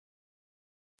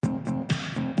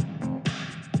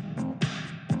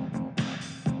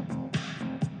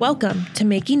Welcome to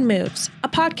Making Moves, a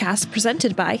podcast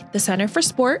presented by the Center for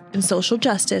Sport and Social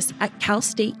Justice at Cal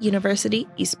State University,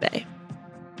 East Bay.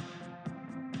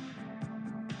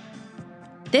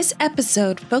 This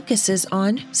episode focuses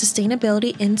on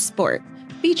sustainability in sport,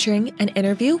 featuring an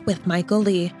interview with Michael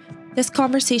Lee. This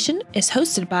conversation is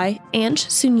hosted by Ange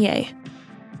Sounier.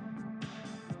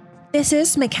 This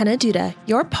is McKenna Duda,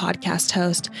 your podcast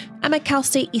host. I'm a Cal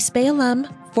State East Bay alum,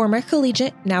 former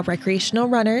collegiate, now recreational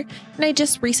runner, and I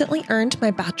just recently earned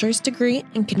my bachelor's degree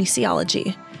in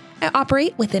kinesiology. I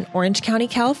operate within Orange County,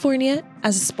 California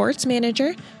as a sports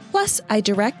manager, plus I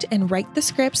direct and write the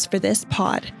scripts for this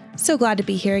pod. So glad to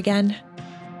be here again.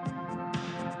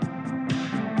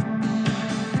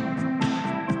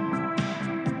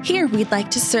 Here, we'd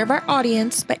like to serve our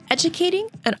audience by educating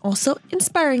and also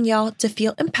inspiring y'all to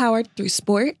feel empowered through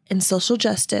sport and social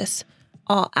justice.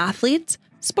 All athletes,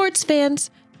 sports fans,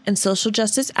 and social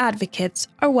justice advocates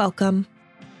are welcome.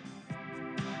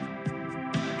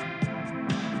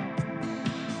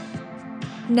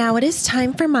 Now it is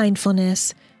time for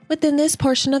mindfulness. Within this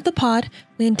portion of the pod,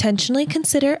 we intentionally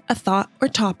consider a thought or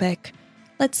topic.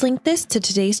 Let's link this to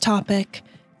today's topic.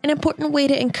 An important way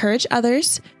to encourage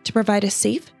others to provide a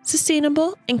safe,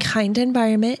 sustainable, and kind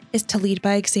environment is to lead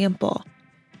by example.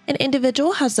 An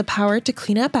individual has the power to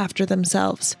clean up after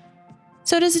themselves.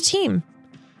 So does a team.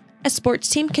 A sports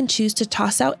team can choose to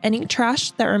toss out any trash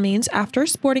that remains after a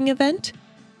sporting event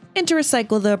and to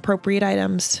recycle the appropriate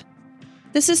items.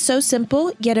 This is so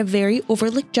simple, yet a very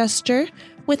overlooked gesture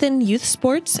within youth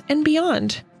sports and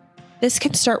beyond. This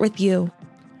can start with you.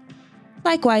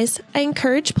 Likewise, I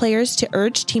encourage players to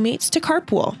urge teammates to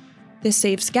carpool. This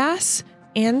saves gas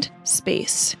and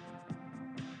space.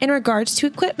 In regards to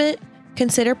equipment,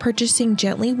 consider purchasing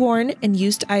gently worn and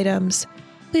used items.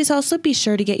 Please also be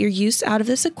sure to get your use out of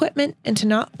this equipment and to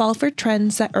not fall for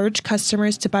trends that urge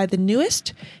customers to buy the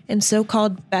newest and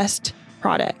so-called best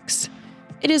products.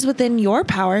 It is within your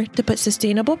power to put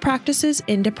sustainable practices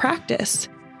into practice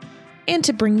and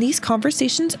to bring these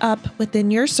conversations up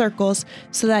within your circles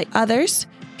so that others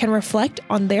can reflect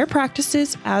on their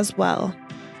practices as well.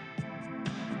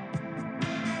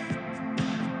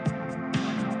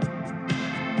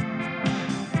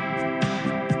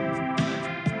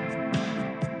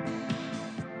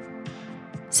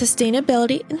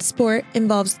 Sustainability in sport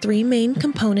involves three main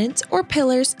components or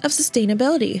pillars of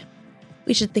sustainability.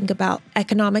 We should think about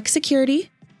economic security,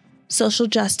 social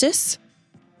justice,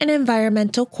 and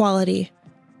environmental quality.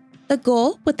 The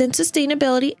goal within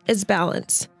sustainability is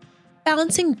balance.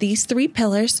 Balancing these three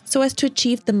pillars so as to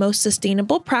achieve the most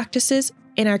sustainable practices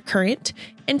in our current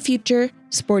and future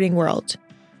sporting world.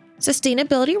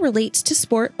 Sustainability relates to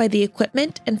sport by the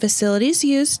equipment and facilities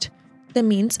used, the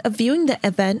means of viewing the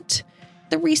event,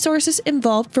 the resources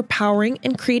involved for powering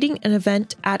and creating an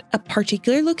event at a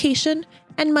particular location,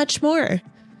 and much more.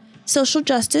 Social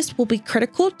justice will be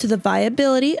critical to the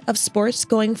viability of sports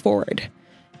going forward.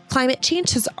 Climate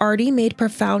change has already made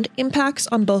profound impacts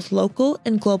on both local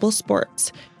and global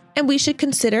sports, and we should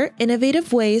consider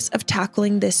innovative ways of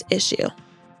tackling this issue.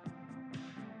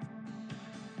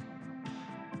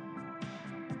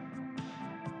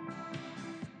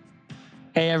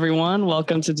 Hey everyone,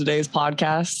 welcome to today's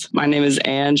podcast. My name is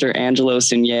Ange or Angelo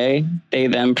Sounier, they,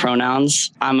 them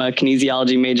pronouns. I'm a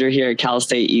kinesiology major here at Cal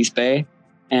State East Bay,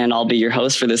 and I'll be your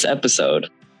host for this episode.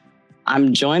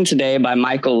 I'm joined today by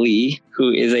Michael Lee,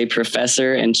 who is a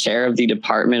professor and chair of the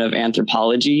Department of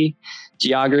Anthropology,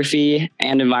 Geography,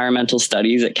 and Environmental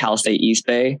Studies at Cal State East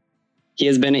Bay. He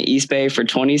has been at East Bay for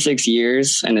 26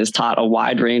 years and has taught a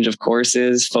wide range of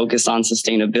courses focused on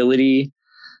sustainability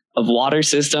of water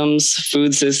systems,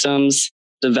 food systems,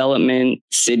 development,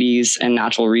 cities, and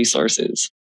natural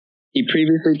resources. He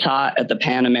previously taught at the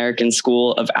Pan American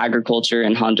School of Agriculture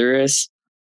in Honduras.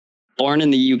 Born in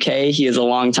the UK, he is a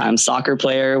longtime soccer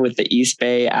player with the East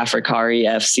Bay Afrikari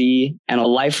FC and a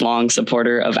lifelong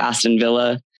supporter of Aston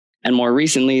Villa and more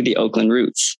recently the Oakland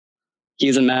Roots. He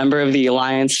is a member of the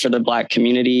Alliance for the Black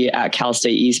Community at Cal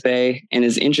State East Bay and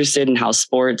is interested in how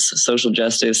sports, social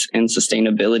justice, and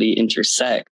sustainability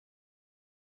intersect.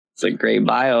 It's a great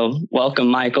bio. Welcome,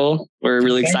 Michael. We're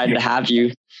really excited to have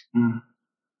you.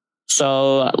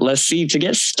 So let's see, to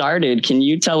get started, can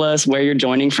you tell us where you're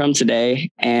joining from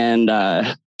today? And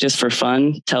just for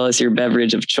fun, tell us your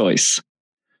beverage of choice.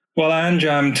 Well, Ange,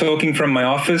 I'm talking from my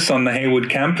office on the Haywood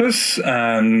campus.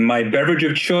 My beverage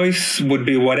of choice would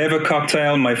be whatever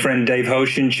cocktail my friend Dave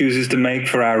Hoshin chooses to make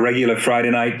for our regular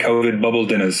Friday night COVID bubble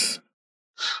dinners.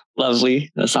 Lovely.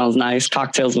 That sounds nice.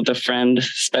 Cocktails with a friend,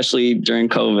 especially during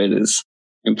COVID, is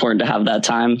important to have that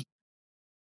time.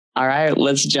 All right,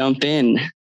 let's jump in.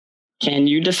 Can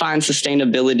you define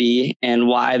sustainability and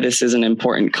why this is an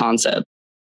important concept?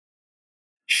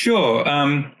 Sure.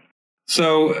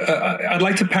 So I'd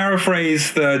like to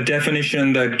paraphrase the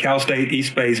definition that Cal State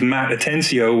East Bay's Matt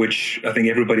Atencio, which I think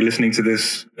everybody listening to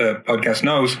this podcast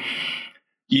knows,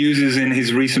 uses in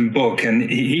his recent book. And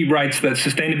he writes that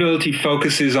sustainability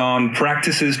focuses on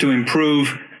practices to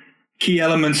improve key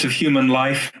elements of human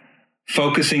life,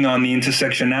 focusing on the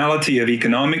intersectionality of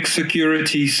economic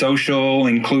security, social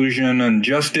inclusion and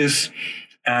justice,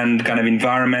 and kind of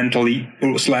environmental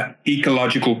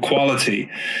ecological quality.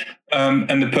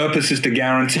 And the purpose is to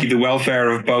guarantee the welfare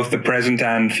of both the present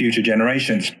and future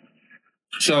generations.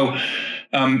 So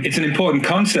it's an important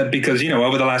concept because,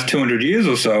 over the last 200 years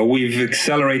or so, we've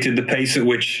accelerated the pace at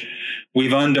which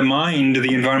we've undermined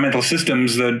the environmental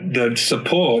systems that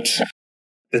support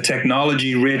the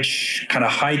technology-rich, kind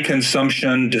of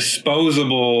high-consumption,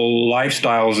 disposable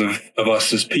lifestyles of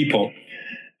us as people.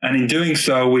 And in doing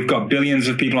so, we've got billions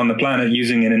of people on the planet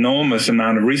using an enormous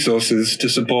amount of resources to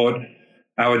support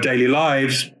our daily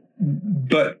lives,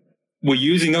 but we're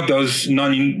using up those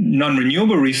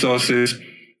non-renewable resources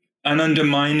and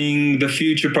undermining the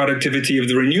future productivity of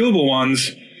the renewable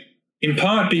ones, in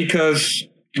part because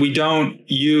we don't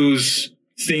use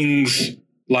things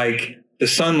like the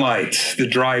sunlight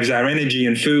that drives our energy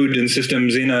and food and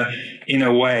systems in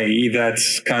a way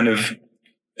that's kind of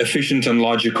efficient and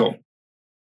logical.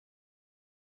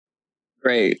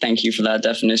 Great. Thank you for that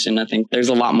definition. I think there's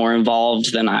a lot more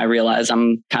involved than I realize.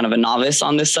 I'm kind of a novice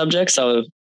on this subject, so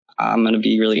I'm going to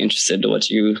be really interested to what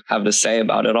you have to say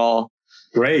about it all.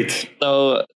 Great.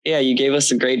 So, yeah, you gave us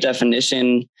a great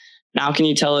definition. Now, can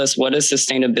you tell us, what does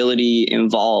sustainability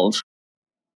involve?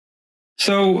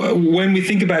 So when we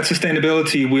think about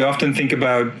sustainability, we often think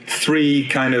about three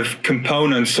kind of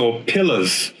components or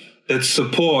pillars that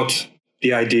support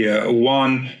the idea.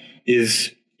 One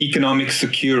is economic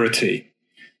security.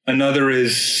 Another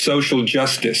is social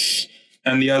justice,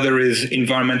 and the other is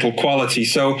environmental quality.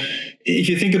 So if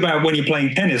you think about when you're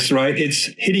playing tennis, right, it's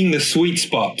hitting the sweet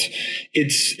spot.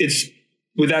 It's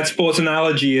with that sports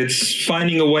analogy, it's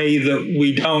finding a way that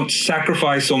we don't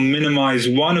sacrifice or minimize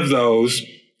one of those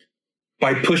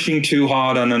by pushing too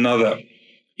hard on another.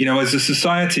 As a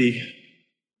society,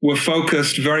 we're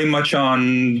focused very much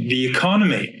on the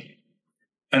economy.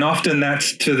 And often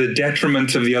that's to the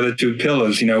detriment of the other two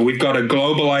pillars. We've got a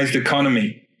globalized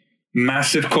economy,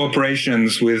 massive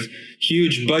corporations with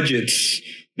huge budgets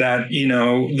that,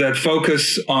 that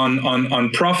focus on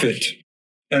profit.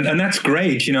 And that's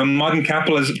great. Modern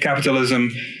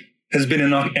capitalism has been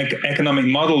an economic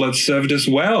model that's served us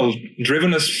well,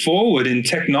 driven us forward in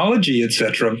technology,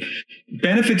 etc.,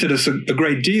 benefited us a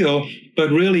great deal, but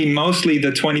really mostly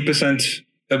the 20%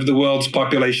 of the world's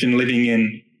population living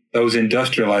in those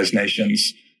industrialized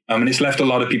nations. And it's left a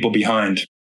lot of people behind.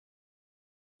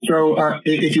 So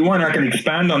if you want, I can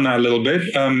expand on that a little bit.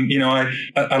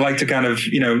 I like to kind of,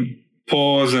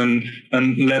 pause and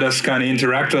let us kind of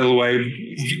interact a little way.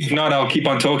 If not, I'll keep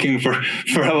on talking for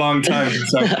a long time.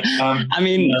 So,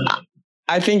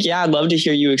 I think, I'd love to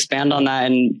hear you expand on that.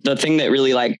 And the thing that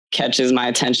really catches my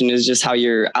attention is just how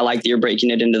I like that you're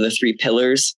breaking it into the three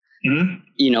pillars,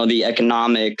 the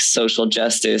economic, social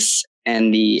justice,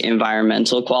 and the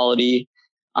environmental quality.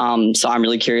 So I'm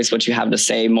really curious what you have to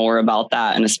say more about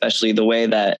that, and especially the way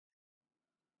that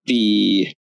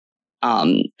the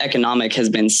economic has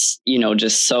been,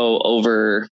 just so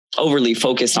overly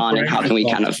focused on, and how can we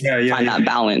kind of find that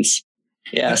balance?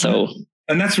 Yeah. So,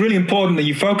 and that's really important that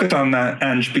you focus on that,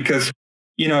 Ange, because,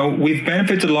 we've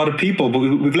benefited a lot of people, but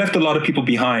we've left a lot of people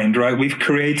behind, right? We've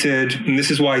created, and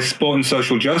this is why sport and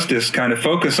social justice kind of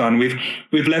focus on,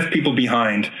 we've left people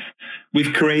behind.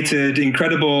 We've created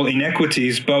incredible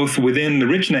inequities, both within the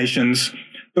rich nations,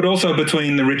 but also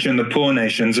between the rich and the poor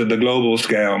nations at the global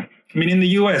scale. In the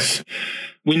US,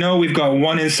 we know we've got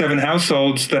 1 in 7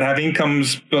 households that have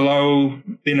incomes below,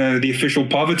 the official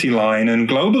poverty line. And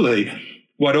globally,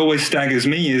 what always staggers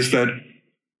me is that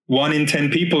 1 in 10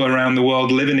 people around the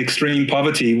world live in extreme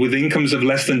poverty with incomes of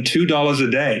less than $2 a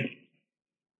day.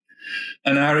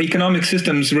 And our economic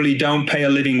systems really don't pay a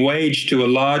living wage to a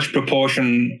large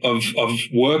proportion of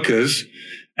workers.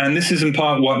 And this is in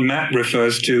part what Matt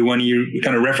refers to when he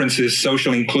kind of references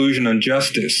social inclusion and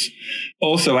justice.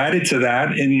 Also added to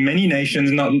that, in many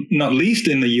nations, not least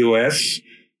in the US,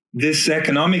 this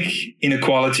economic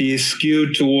inequality is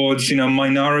skewed towards,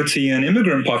 minority and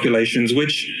immigrant populations,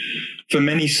 which for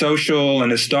many social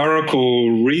and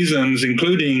historical reasons,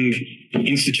 including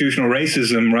institutional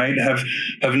racism, right,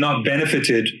 have not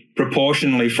benefited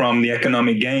proportionally from the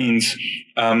economic gains.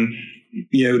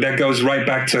 that goes right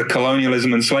back to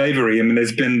colonialism and slavery. I mean,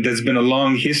 there's been a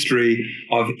long history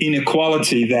of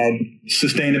inequality that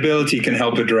sustainability can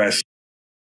help address.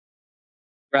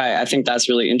 Right. I think that's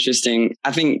really interesting.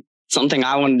 I think something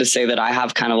I wanted to say that I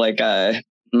have kind of like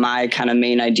my kind of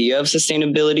main idea of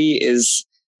sustainability is,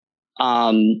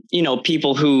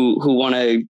 people who want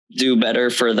to do better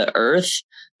for the earth.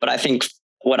 But I think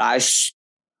what I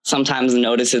sometimes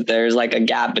notice is there's like a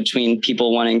gap between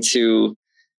people wanting to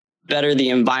better the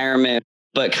environment,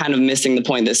 but kind of missing the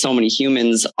point that so many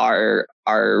humans are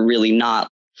really not,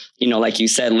 like you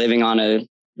said, living on a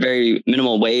very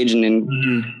minimal wage and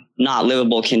in not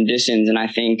livable conditions. And I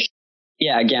think,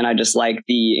 again, I just like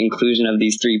the inclusion of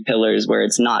these three pillars where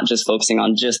it's not just focusing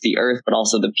on just the earth, but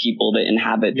also the people that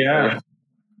inhabit the earth.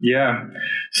 Yeah.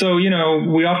 So,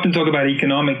 we often talk about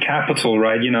economic capital,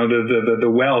 right?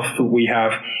 The wealth that we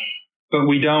have, but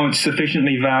we don't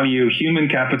sufficiently value human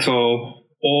capital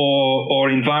or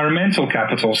environmental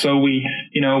capital. So we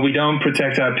don't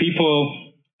protect our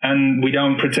people and we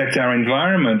don't protect our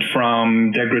environment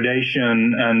from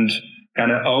degradation and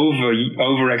kind of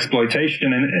over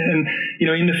exploitation. And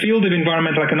in the field of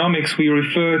environmental economics, we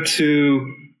refer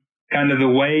to kind of the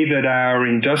way that our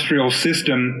industrial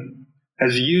system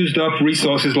has used up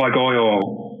resources like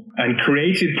oil and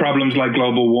created problems like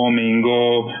global warming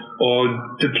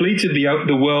or depleted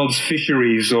the world's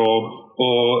fisheries or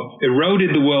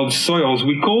eroded the world's soils.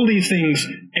 We call these things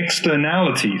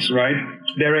externalities, right?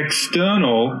 They're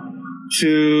external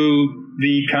to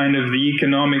the kind of the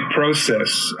economic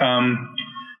process.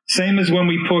 Same as when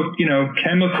we put,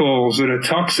 chemicals that are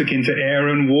toxic into air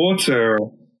and water,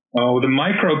 or the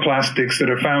microplastics that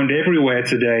are found everywhere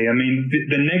today. I mean,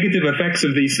 the negative effects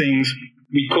of these things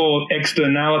we call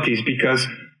externalities because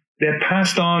they're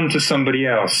passed on to somebody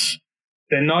else.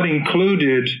 They're not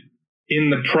included in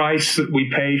the price that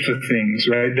we pay for things,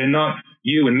 right? They're not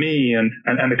you and me and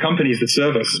the companies that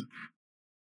serve us.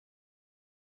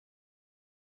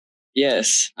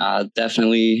 Yes,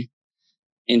 definitely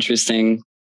interesting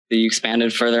that you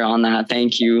expanded further on that.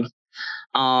 Thank you.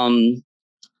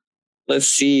 Let's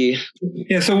see.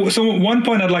 Yeah, so one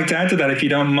point I'd like to add to that, if you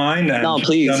don't mind. No,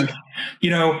 please.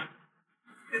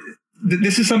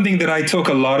 This is something that I talk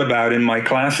a lot about in my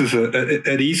classes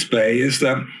at East Bay, is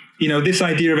that, this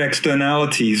idea of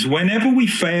externalities. Whenever we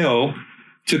fail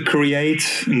to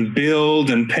create and build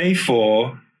and pay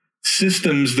for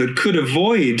systems that could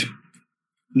avoid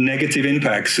negative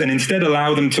impacts and instead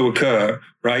allow them to occur,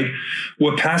 right?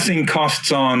 We're passing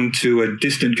costs on to a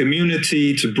distant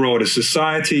community, to broader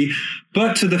society,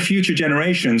 but to the future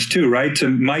generations too, right? To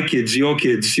my kids, your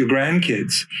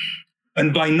grandkids.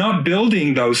 And by not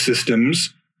building those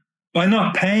systems, by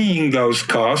not paying those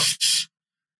costs,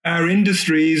 our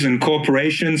industries and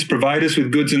corporations provide us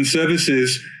with goods and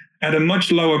services at a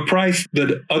much lower price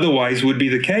than otherwise would be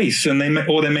the case. And they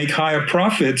make higher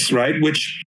profits, right?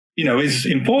 Which, is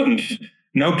important.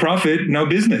 No profit, no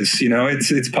business.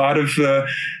 It's part of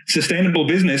sustainable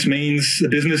business means a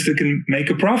business that can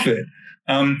make a profit.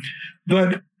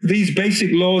 But these basic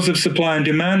laws of supply and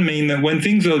demand mean that when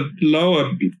things are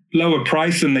lower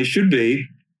price than they should be,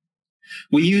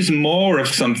 we use more of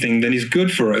something than is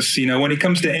good for us. When it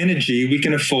comes to energy, we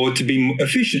can afford to be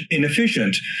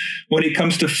inefficient. When it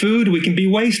comes to food, we can be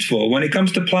wasteful. When it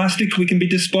comes to plastic, we can be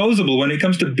disposable. When it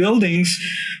comes to buildings,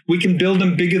 we can build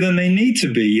them bigger than they need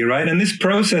to be, right? And this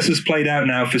process has played out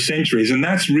now for centuries. And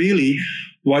that's really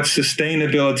what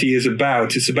sustainability is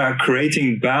about. It's about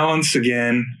creating balance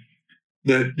again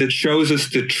that shows us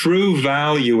the true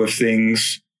value of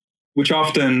things, which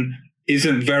often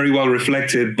isn't very well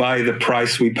reflected by the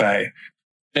price we pay.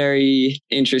 Very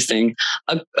interesting.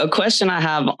 A question I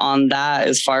have on that,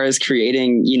 as far as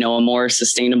creating, a more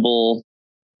sustainable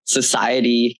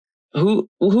society, who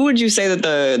would you say that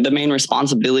the main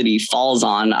responsibility falls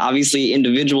on? Obviously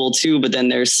individual too, but then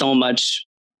there's so much,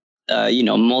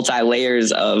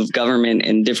 multi-layers of government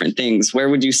and different things. Where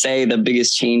would you say the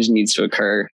biggest change needs to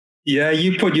occur? Yeah,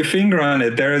 you put your finger on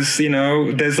it. There's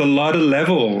a lot of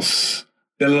levels.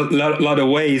 There are a lot of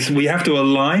ways we have to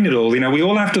align it all. We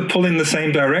all have to pull in the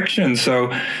same direction.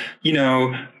 So,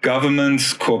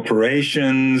 governments,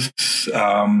 corporations,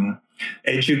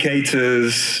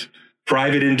 educators,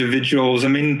 private individuals. I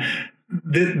mean,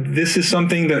 this is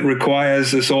something that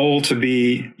requires us all to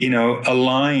be,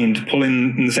 aligned,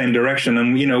 pulling in the same direction.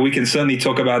 And, we can certainly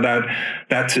talk about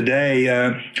that today.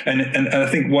 And I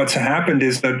think what's happened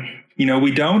is that,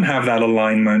 we don't have that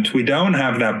alignment. We don't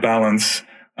have that balance.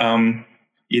 To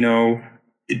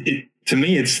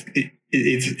me,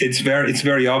 it's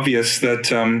very obvious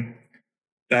that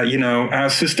our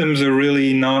systems are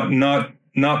really not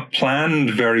not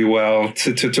planned very well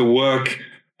to work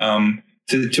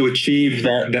to achieve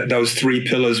those three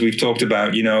pillars we've talked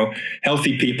about,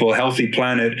 healthy people, healthy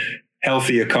planet,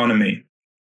 healthy economy.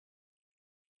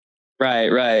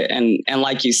 Right. And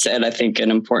like you said, I think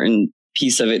an important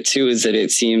piece of it too is that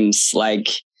it seems like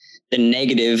the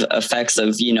negative effects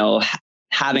of,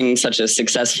 having such a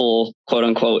successful quote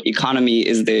unquote economy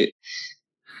is that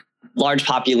large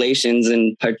populations,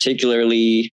 and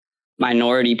particularly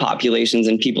minority populations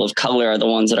and people of color, are the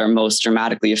ones that are most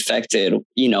dramatically affected,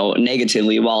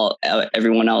 negatively, while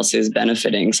everyone else is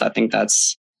benefiting. So I think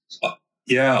that's...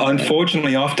 Yeah,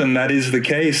 unfortunately, often that is the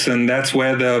case. And that's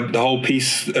where the whole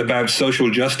piece about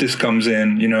social justice comes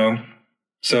in,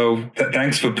 So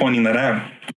thanks for pointing that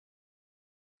out.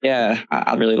 Yeah,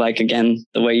 I really like, again,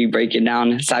 the way you break it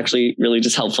down. It's actually really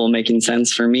just helpful, making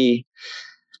sense for me.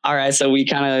 All right, so we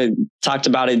kind of talked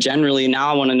about it generally.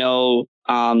 Now I want to know,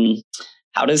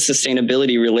 how does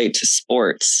sustainability relate to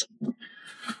sports?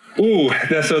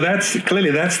 So that's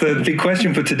the big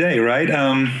question for today, right?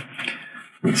 I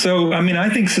think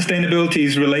sustainability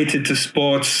is related to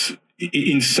sports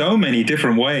in so many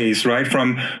different ways, right?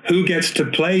 From who gets to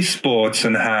play sports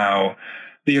and how,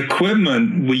 the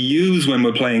equipment we use when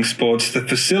we're playing sports, the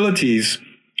facilities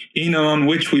on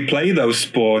which we play those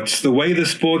sports, the way the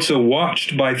sports are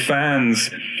watched by fans,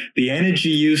 the energy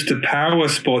used to power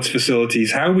sports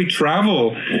facilities, how we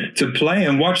travel to play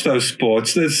and watch those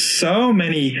sports. There's so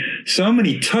many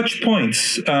touch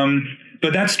points.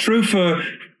 But that's true for,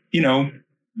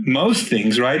 most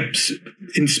things, right?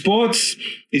 In sports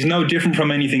is no different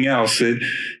from anything else.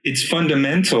 It's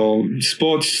fundamental.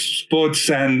 Sports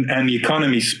and the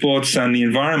economy, sports and the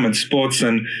environment, sports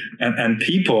and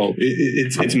people.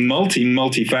 It's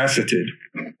multifaceted.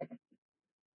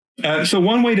 So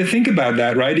one way to think about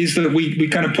that, right, is that we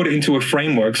kind of put it into a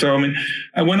framework. So, when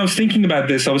I was thinking about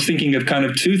this, I was thinking of kind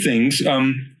of two things.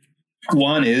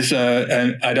 One is,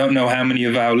 and I don't know how many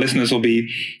of our listeners will be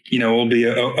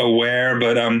aware,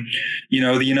 but,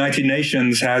 the United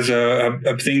Nations has a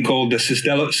thing called the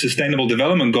Sustainable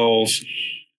Development Goals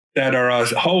that are a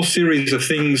whole series of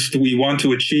things that we want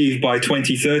to achieve by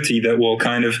 2030 that will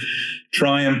kind of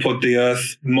try and put the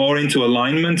Earth more into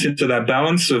alignment, into that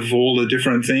balance of all the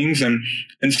different things. And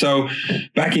so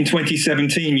back in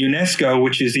 2017, UNESCO,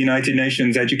 which is the United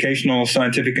Nations Educational,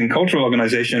 Scientific and Cultural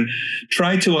Organization,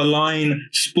 tried to align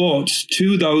sports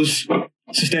to those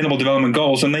Sustainable Development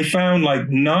Goals. And they found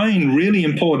 9 really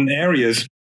important areas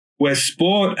where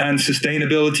sport and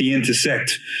sustainability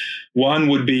intersect. One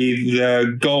would be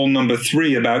the goal number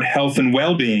 3 about health and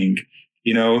well-being.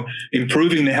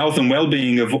 Improving the health and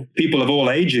well-being of people of all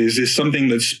ages is something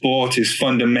that sport is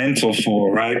fundamental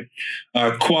for, right?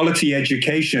 Quality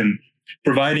education,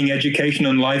 providing education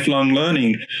and lifelong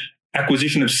learning,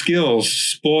 acquisition of skills.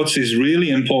 Sports is really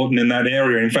important in that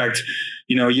area. In fact,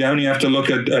 you only have to look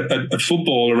at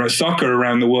football or at soccer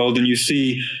around the world, and you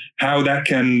see how that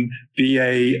can be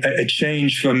a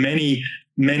change for many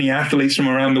athletes from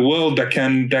around the world that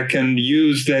can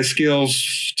use their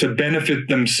skills to benefit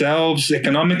themselves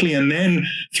economically, and then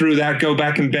through that go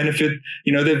back and benefit,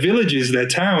 their villages, their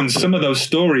towns. Some of those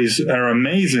stories are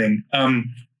amazing.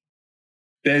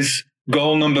 There's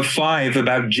goal number 5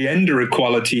 about gender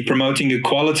equality, promoting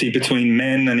equality between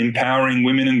men and empowering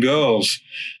women and girls.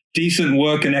 Decent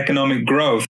work and economic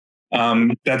growth.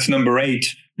 That's number 8.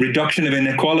 Reduction of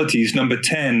inequalities, number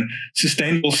 10.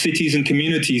 Sustainable cities and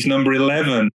communities, number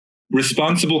 11.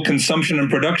 Responsible consumption and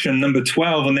production, number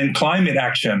 12. And then climate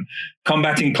action,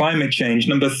 combating climate change,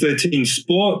 number 13.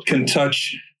 Sport can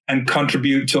touch and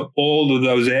contribute to all of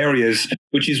those areas,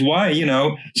 which is why,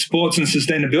 sports and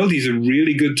sustainability is a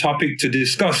really good topic to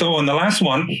discuss. Oh, and the last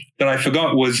one that I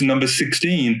forgot was number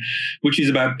 16, which is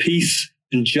about peace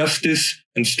and justice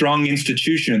and strong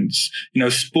institutions.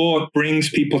 Sport brings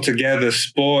people together.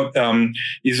 Sport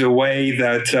is a way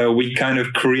that we kind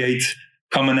of create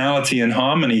commonality and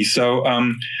harmony. So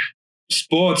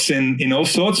sports in all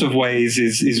sorts of ways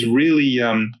is really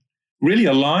really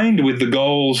aligned with the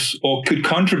goals, or could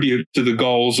contribute to the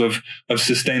goals of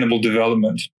sustainable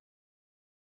development.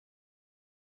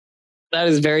 That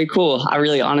is very cool. I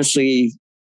really honestly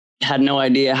had no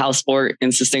idea how sport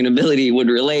and sustainability would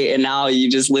relate. And now you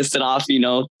just listed off,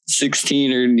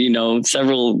 16 or,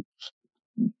 several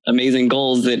amazing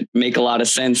goals that make a lot of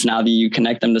sense now that you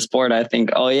connect them to sport. I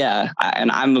think,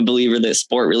 and I'm a believer that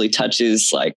sport really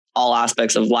touches all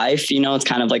aspects of life. It's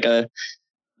kind of like a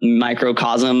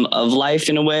microcosm of life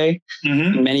in a way,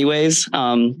 in many ways.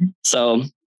 So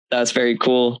that's very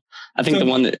cool. I think the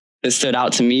one that stood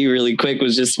out to me really quick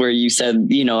was just where you said,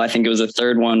 I think it was a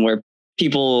third one where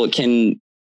people can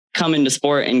come into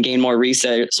sport and gain more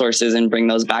resources and bring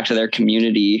those back to their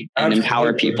community and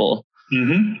empower people.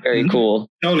 Mm-hmm. Very cool.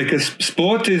 Totally, because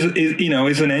sport is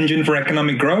an engine for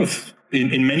economic growth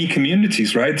in many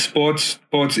communities, right? Sports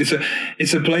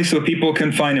it's a place where people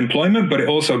can find employment, but it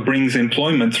also brings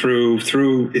employment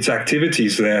through its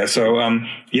activities there. So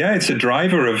it's a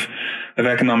driver of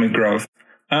economic growth.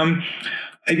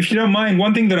 If you don't mind,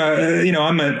 one thing that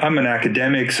I'm an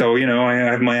academic, so I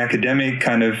have my academic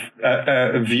kind of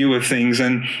view of things,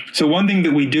 and so one thing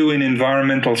that we do in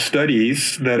environmental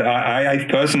studies that I've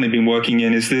personally been working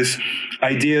in is this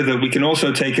idea that we can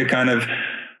also take a kind of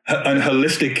a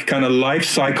holistic kind of life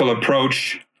cycle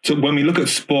approach to when we look at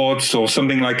sports or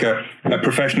something like a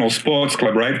professional sports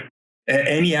club, right?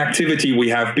 Any activity we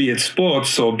have, be it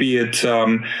sports or be it,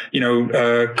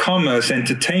 commerce,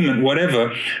 entertainment,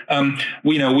 whatever,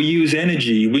 we use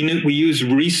energy, we use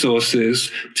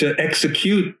resources to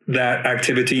execute that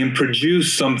activity and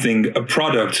produce something, a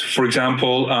product. For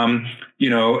example,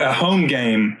 a home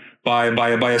game by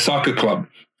a soccer club.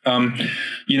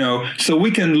 So we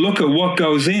can look at what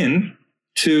goes in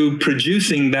to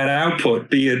producing that output,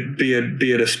 be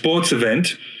it a sports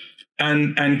event,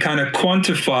 and kind of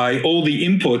quantify all the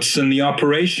inputs and the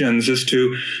operations as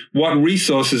to what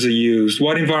resources are used,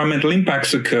 what environmental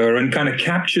impacts occur, and kind of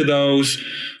capture those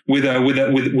with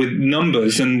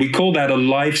numbers. And we call that a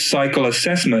life cycle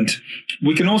assessment.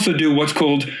 We can also do what's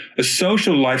called a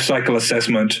social life cycle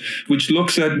assessment, which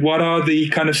looks at what are the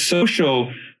kind of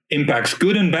social impacts,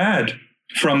 good and bad,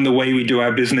 from the way we do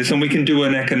our business. And we can do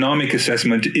an economic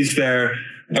assessment. Is there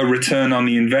a return on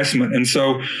the investment? And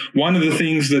so one of the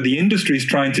things that the industry is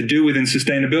trying to do within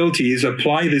sustainability is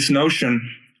apply this notion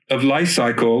of life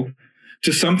cycle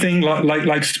to something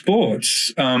like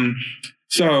sports.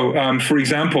 For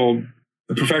example,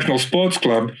 a professional sports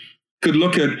club could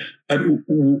look at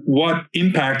what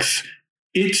impacts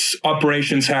its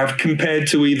operations have compared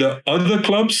to either other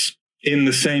clubs in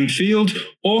the same field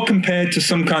or compared to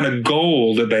some kind of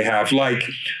goal that they have, like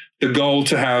the goal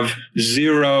to have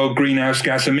zero greenhouse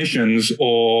gas emissions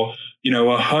or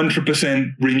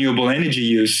 100% renewable energy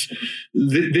use.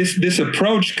 This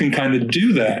approach can kind of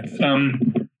do that.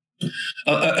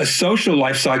 A social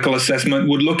life cycle assessment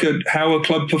would look at how a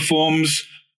club performs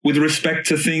with respect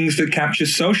to things that capture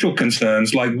social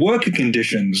concerns like worker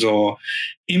conditions or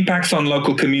impacts on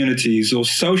local communities or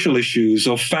social issues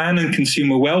or fan and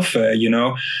consumer welfare.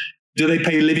 Do they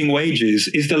pay living wages?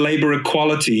 Is there labor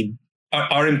equality?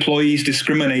 Are employees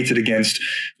discriminated against?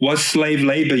 Was slave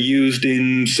labor used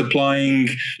in supplying,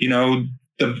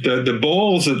 the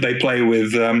balls that they play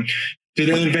with? Do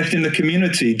they invest in the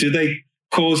community? Do they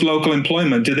cause local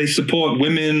employment? Do they support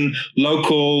women,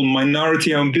 local,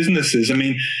 minority-owned businesses? I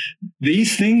mean,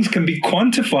 these things can be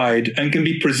quantified and can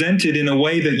be presented in a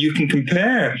way that you can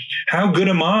compare. How good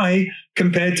am I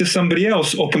compared to somebody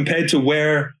else or compared to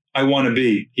where I want to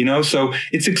be, So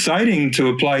it's exciting to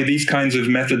apply these kinds of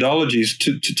methodologies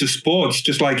to sports,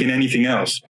 just like in anything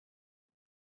else.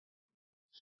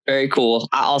 Very cool.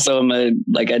 I also am a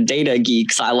data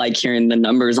geek, so I like hearing the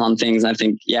numbers on things. I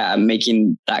think,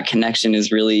 making that connection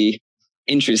is really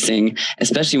interesting,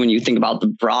 especially when you think about the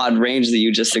broad range that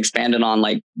you just expanded on,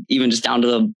 like even just down to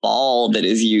the ball that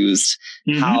is used,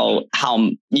 how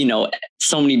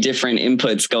so many different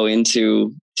inputs go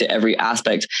into every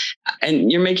aspect.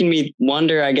 And you're making me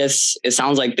wonder, I guess it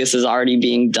sounds like this is already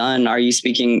being done. Are you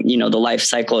speaking, the life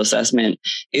cycle assessment?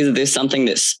 Is this something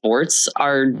that sports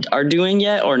are doing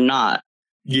yet or not?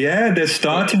 Yeah, they're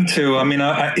starting to. I mean,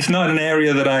 it's not an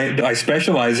area that I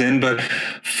specialize in, but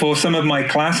for some of my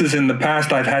classes in the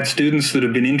past, I've had students that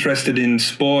have been interested in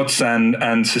sports and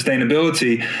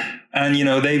sustainability. And,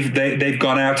 they've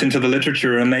gone out into the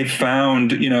literature and they've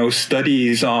found,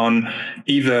 studies on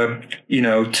either,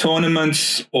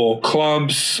 tournaments or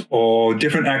clubs or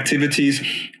different activities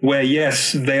where,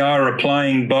 yes, they are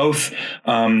applying both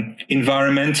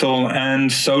environmental and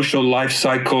social life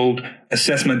cycle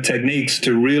assessment techniques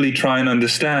to really try and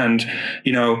understand,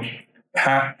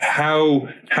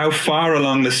 how far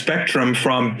along the spectrum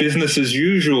from business as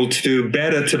usual to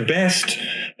better to best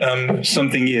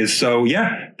something is. So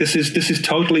this is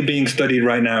totally being studied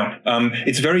right now.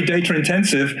 It's very data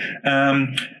intensive.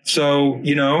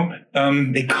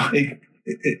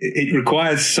 It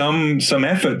requires some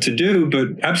effort to do, but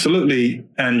absolutely,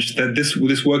 and that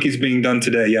this work is being done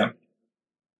today. Yeah.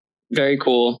 Very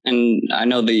cool. And I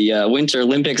know the Winter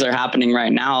Olympics are happening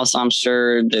right now, so I'm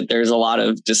sure that there's a lot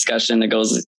of discussion that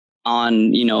goes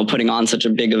on, putting on such a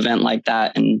big event like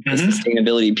that, and the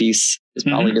sustainability piece is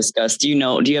probably discussed. Do you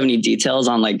have any details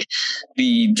on like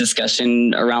the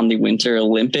discussion around the Winter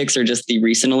Olympics or just the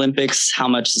recent Olympics? How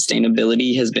much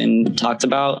sustainability has been talked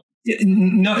about?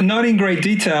 Not in great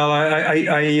detail.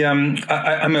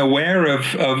 I'm aware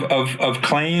of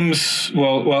claims,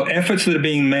 efforts that are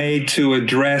being made to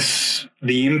address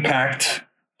the impact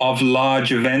of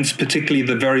large events, particularly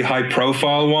the very high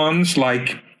profile ones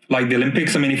like the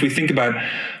Olympics. I mean, if we think about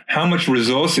how much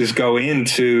resources go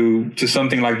into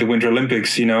something like the Winter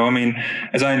Olympics, I mean,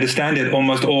 as I understand it,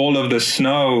 almost all of the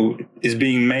snow is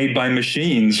being made by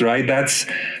machines, right? That's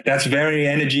very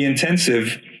energy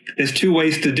intensive. There's two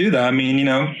ways to do that. I mean,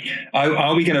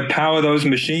 are we going to power those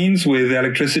machines with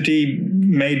electricity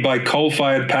made by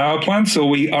coal-fired power plants,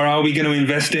 or are we going to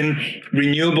invest in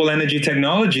renewable energy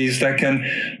technologies that can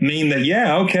mean that,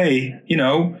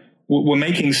 we're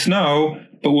making snow,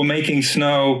 but we're making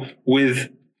snow with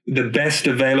the best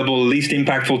available, least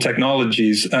impactful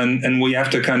technologies, and we have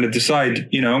to kind of decide,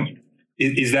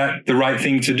 is that the right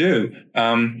thing to do?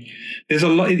 There's a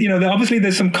lot, obviously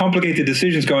there's some complicated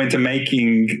decisions going into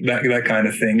making that kind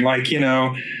of thing. Like,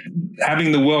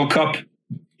 having the World Cup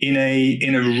in a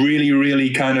really, really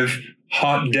kind of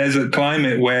hot desert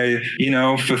climate where,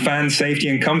 for fan safety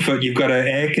and comfort, you've got to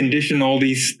air condition all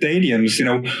these stadiums.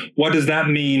 What does that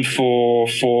mean for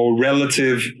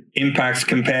relative impacts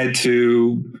compared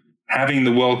to having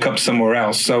the World Cup somewhere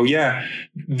else? So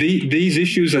these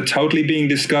issues are totally being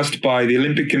discussed by the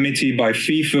Olympic Committee, by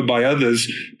FIFA, by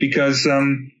others, because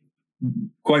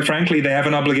quite frankly, they have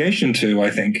an obligation to, I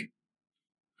think.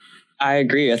 I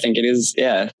agree. I think it is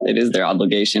their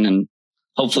obligation, and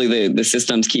hopefully the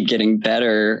systems keep getting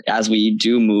better as we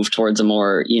do move towards a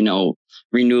more,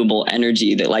 renewable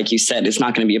energy that, like you said, it's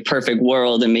not going to be a perfect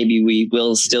world, and maybe we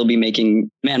will still be making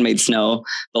man-made snow,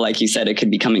 but like you said, it could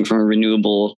be coming from a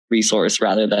renewable resource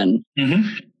rather than using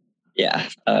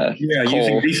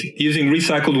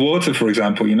recycled water, for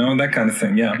example, that kind of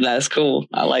thing. That's cool.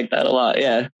 I like that a lot.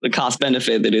 The cost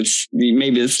benefit, that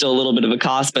maybe it's still a little bit of a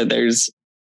cost, but there's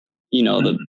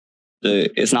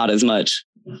it's not as much.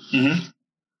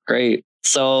 Great.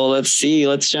 So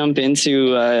let's jump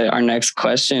into our next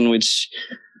question, which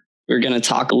we're going to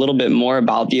talk a little bit more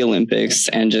about the Olympics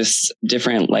and just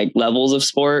different like levels of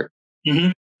sport.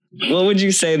 What would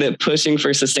you say that pushing for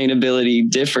sustainability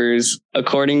differs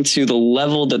according to the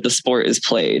level that the sport is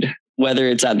played, whether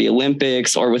it's at the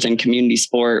Olympics or within community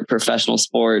sport, professional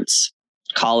sports,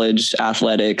 college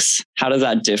athletics? How does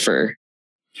that differ?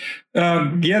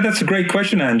 That's a great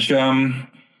question, Ange.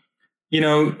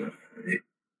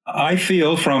 I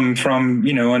feel from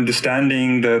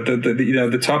understanding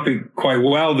the topic quite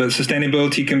well that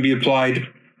sustainability can be applied,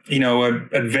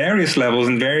 at various levels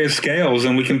and various scales,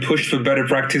 and we can push for better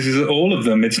practices at all of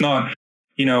them. It's not,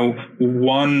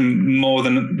 one more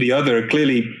than the other.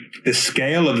 Clearly, the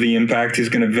scale of the impact is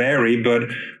going to vary, but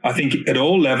I think at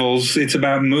all levels, it's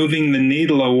about moving the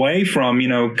needle away from,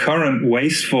 current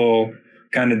wasteful,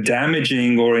 kind of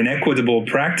damaging or inequitable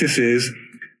practices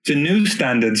to new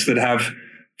standards that have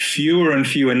fewer and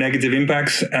fewer negative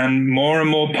impacts and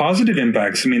more positive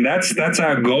impacts. I mean, that's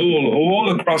our goal all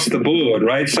across the board,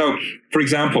 right? So, for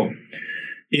example,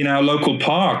 in our local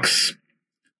parks,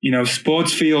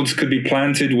 sports fields could be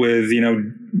planted with,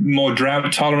 more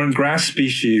drought-tolerant grass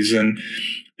species, and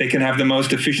they can have the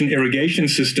most efficient irrigation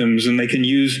systems, and they can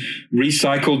use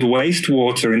recycled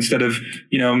wastewater instead of,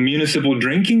 municipal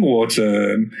drinking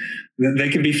water. They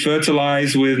can be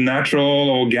fertilized with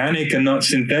natural, organic, and not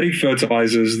synthetic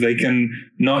fertilizers. They can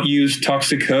not use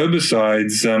toxic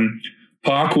herbicides.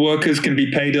 Park workers can be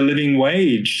paid a living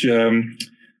wage.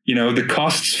 The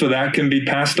costs for that can be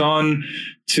passed on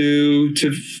to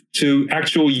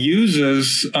actual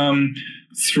users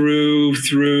through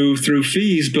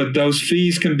fees, but those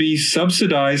fees can be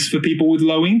subsidized for people with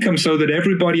low income so that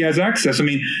everybody has access. I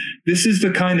mean, this is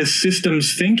the kind of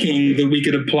systems thinking that we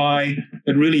could apply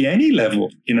at really any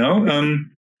level,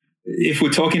 if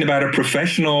we're talking about a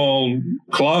professional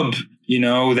club,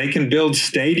 they can build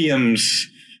stadiums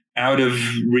out of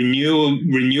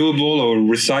renewable or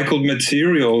recycled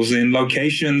materials in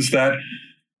locations that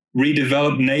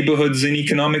redevelop neighborhoods in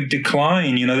economic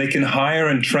decline. They can hire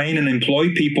and train and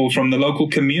employ people from the local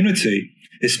community,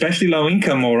 especially low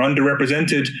income or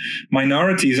underrepresented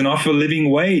minorities, and offer a living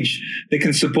wage. They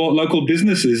can support local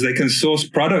businesses. They can source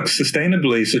products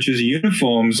sustainably, such as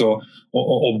uniforms or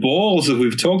balls that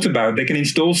we've talked about. They can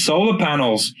install solar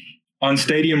panels on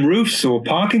stadium roofs or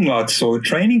parking lots or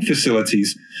training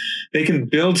facilities. They can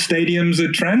build stadiums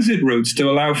at transit routes to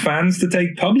allow fans to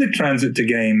take public transit to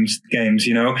games.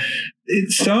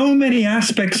 so many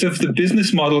aspects of the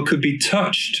business model could be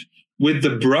touched with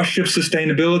the brush of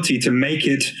sustainability to make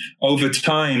it over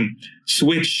time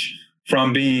switch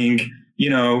from being,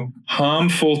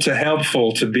 harmful to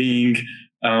helpful, to being,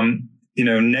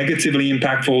 negatively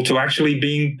impactful to actually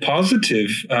being positive.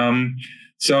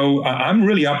 So I'm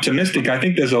really optimistic. I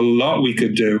think there's a lot we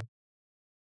could do.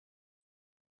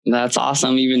 That's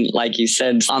awesome. Even like you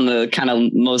said, on the kind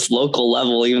of most local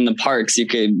level, even the parks, you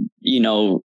could,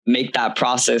 make that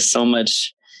process so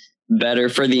much better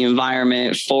for the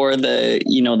environment, for the,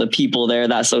 the people there,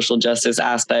 that social justice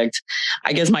aspect.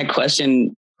 I guess my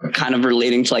question, kind of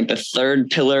relating to like the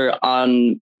third pillar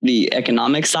on the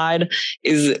economic side,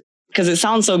 is because it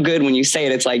sounds so good when you say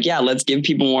it. It's like, yeah, let's give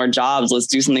people more jobs. Let's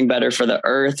do something better for the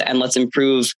earth, and let's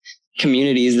improve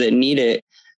communities that need it.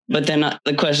 But then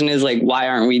the question is like, why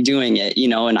aren't we doing it?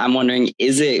 And I'm wondering,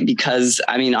 is it because,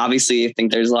 obviously I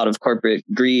think there's a lot of corporate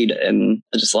greed and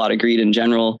just a lot of greed in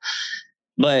general,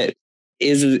 but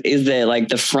is the like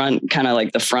the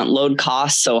front load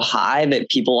cost so high that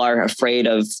people are afraid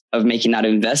of making that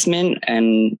investment?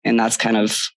 And that's kind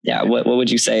of, what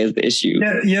would you say is the issue?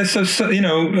 Yeah. So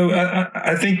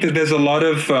I think that there's a lot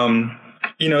of,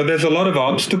 there's a lot of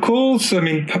obstacles.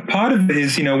 Part of it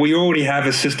is, we already have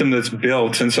a system that's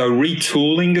built. And so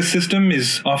retooling a system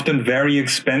is often very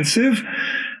expensive.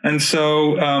 And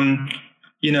so,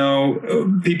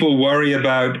 people worry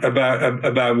about,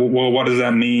 well, what does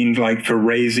that mean? Like for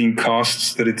raising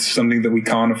costs, that it's something that we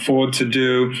can't afford to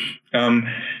do.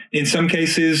 In some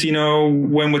cases,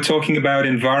 when we're talking about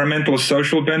environmental or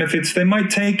social benefits, they might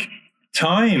take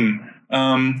time,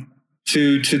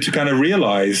 to kind of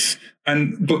realize.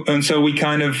 And so we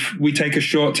take a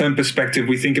short-term perspective.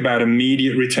 We think about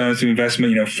immediate returns to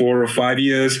investment, 4 or 5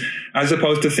 years, as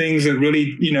opposed to things that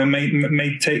really,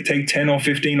 may take 10 or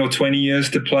 15 or 20 years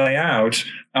to play out.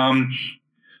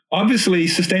 Obviously,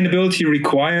 sustainability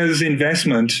requires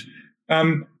investment,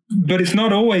 but it's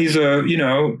not always a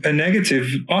negative.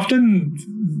 Often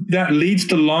that leads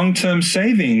to long-term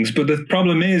savings. But the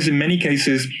problem is, in many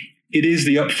cases, it is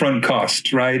the upfront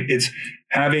cost, right? It's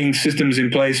having systems in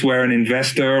place where an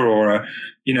investor or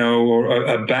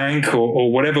a bank or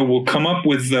whatever will come up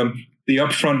with the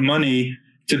upfront money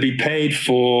to be paid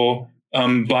for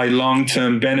by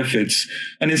long-term benefits.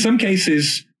 And in some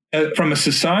cases, from a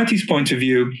society's point of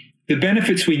view, the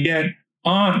benefits we get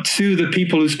aren't to the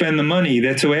people who spend the money.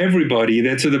 They're to everybody.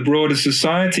 They're to the broader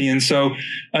society. And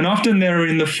often they're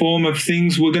in the form of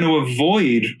things we're going to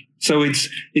avoid. So it's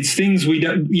things we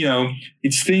don't,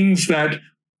 it's things that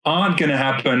aren't going to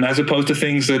happen as opposed to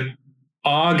things that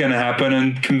are going to happen.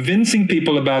 And convincing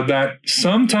people about that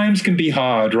sometimes can be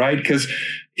hard, right? Because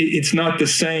it's not the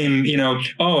same, you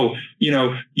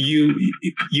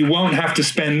won't have to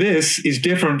spend this is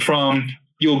different from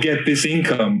you'll get this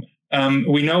income.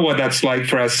 We know what that's like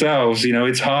for ourselves.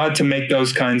 It's hard to make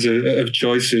those kinds of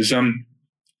choices.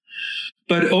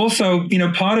 But also,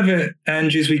 part of it,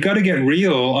 Angie, is we got to get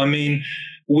real.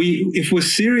 If we're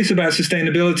serious about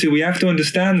sustainability, we have to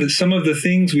understand that some of the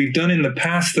things we've done in the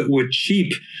past that were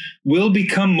cheap will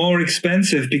become more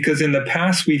expensive, because in the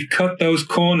past we've cut those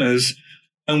corners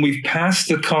and we've passed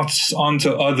the costs on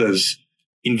to others,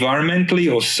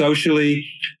 environmentally or socially,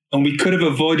 and we could have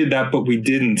avoided that, but we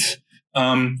didn't.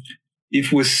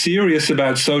 If we're serious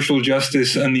about social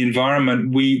justice and the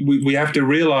environment, we have to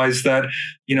realize that,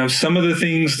 some of the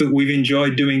things that we've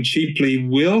enjoyed doing cheaply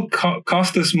will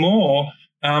cost us more.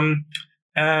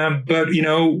 But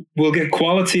we'll get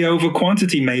quality over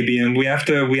quantity maybe, and we have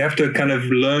to kind of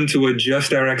learn to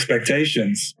adjust our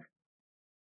expectations.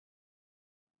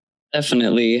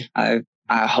 Definitely. I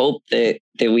hope that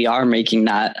we are making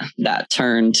that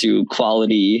turn to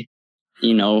quality,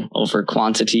 over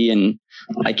quantity. And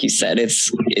like you said,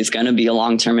 it's going to be a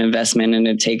long-term investment, and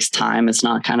it takes time. It's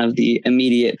not kind of the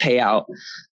immediate payout.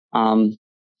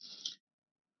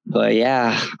 But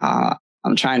yeah,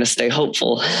 I'm trying to stay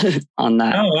hopeful on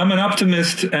that. No, I'm an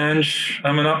optimist, Ange.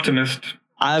 I'm an optimist.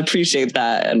 I appreciate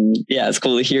that. And yeah, it's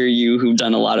cool to hear you, who've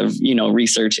done a lot of,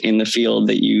 research in the field,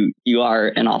 that you are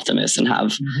an optimist and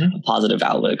have a positive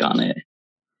outlook on it.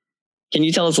 Can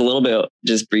you tell us a little bit,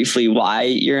 just briefly, why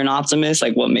you're an optimist?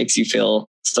 Like, what makes you feel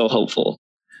so hopeful?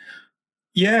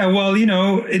 Yeah, well,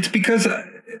 it's because a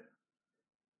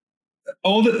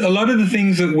lot of the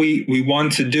things that we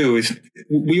want to do is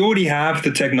we already have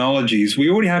the technologies, we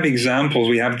already have examples,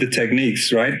 we have the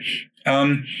techniques, right?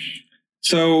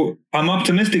 So I'm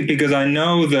optimistic because I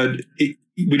know that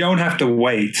we don't have to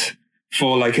wait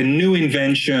for like a new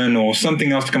invention or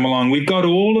something else to come along. We've got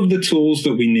all of the tools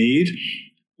that we need.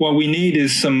 What we need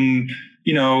is some,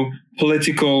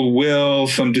 political will,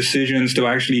 some decisions to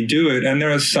actually do it. And there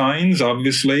are signs,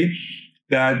 obviously,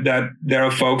 that there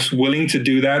are folks willing to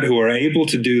do that, who are able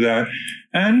to do that.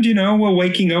 And, we're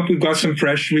waking up. We've got some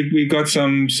fresh, we've got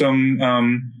some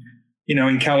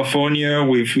in California,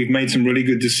 we've made some really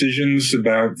good decisions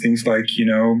about things like,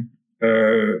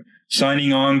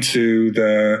 signing on to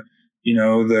the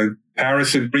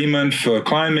Paris Agreement for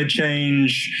climate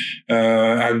change,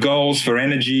 our goals for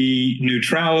energy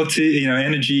neutrality,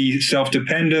 energy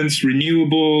self-dependence,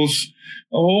 renewables.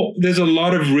 There's a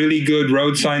lot of really good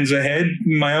road signs ahead.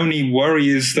 My only worry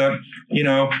is that,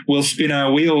 we'll spin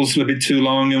our wheels a bit too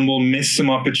long and we'll miss some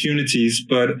opportunities.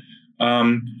 But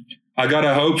I got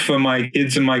to hope for my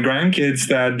kids and my grandkids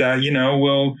that,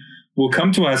 we'll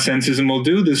come to our senses and we'll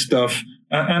do this stuff.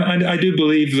 And I do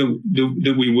believe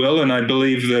that we will, and I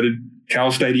believe that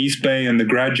Cal State East Bay and the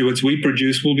graduates we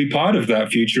produce will be part of that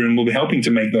future and will be helping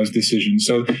to make those decisions.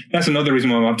 So that's another reason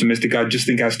why I'm optimistic. I just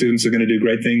think our students are going to do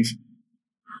great things.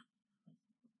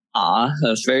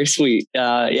 That's very sweet.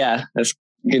 Yeah, that's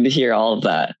good to hear all of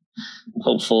that.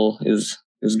 Hopeful is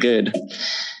good.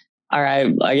 All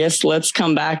right, I guess let's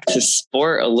come back to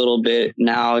sport a little bit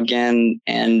now again.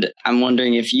 And I'm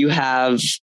wondering if you have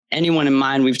anyone in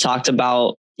mind. We've talked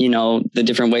about, the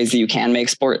different ways that you can make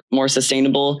sport more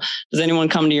sustainable. Does anyone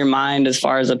come to your mind as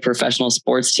far as a professional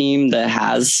sports team that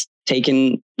has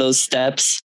taken those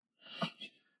steps?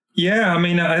 Yeah, I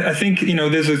mean, I think,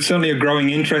 there's certainly a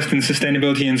growing interest in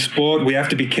sustainability in sport. We have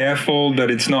to be careful that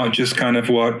it's not just kind of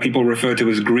what people refer to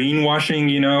as greenwashing,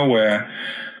 where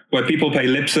people pay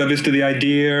lip service to the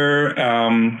idea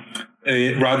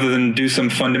rather than do some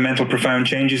fundamental, profound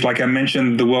changes. Like I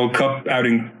mentioned, the World Cup out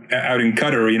in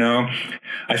Qatar.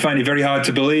 I find it very hard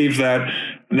to believe that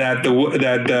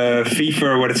the FIFA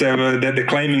or whatever, that they're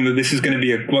claiming that this is going to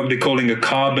be what they're calling a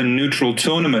carbon neutral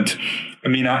tournament. I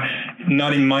mean,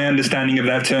 not in my understanding of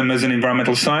that term as an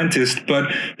environmental scientist,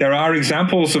 but there are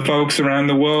examples of folks around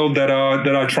the world that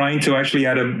are trying to actually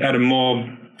at a more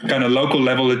kind of local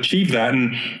level achieve that.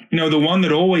 And, the one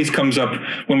that always comes up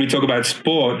when we talk about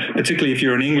sport, particularly if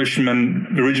you're an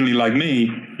Englishman originally like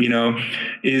me,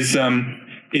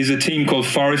 is a team called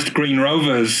Forest Green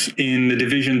Rovers in the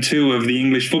Division 2 of the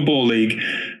English Football League,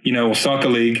 or Soccer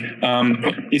League.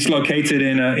 It's located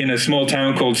in a small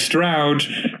town called Stroud,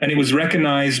 and it was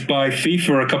recognized by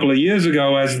FIFA a couple of years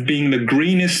ago as being the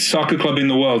greenest soccer club in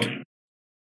the world.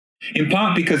 In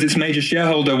part because its major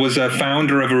shareholder was a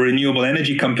founder of a renewable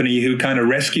energy company who kind of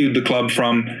rescued the club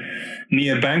from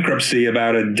near bankruptcy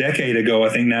about a decade ago, I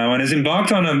think now, and has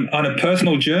embarked on a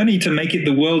personal journey to make it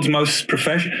the world's most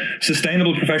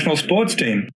sustainable professional sports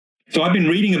team. So I've been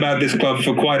reading about this club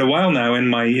for quite a while now in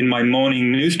my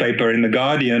morning newspaper in The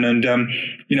Guardian, and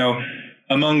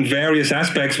among various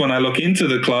aspects, when I look into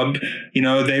the club,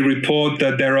 they report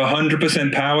that they're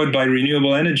 100% powered by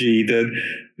renewable energy, that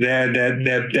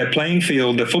their playing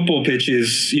field, the football pitch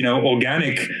is,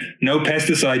 organic, no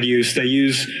pesticide use. They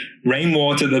use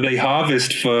rainwater that they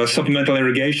harvest for supplemental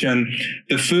irrigation.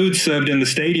 The food served in the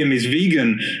stadium is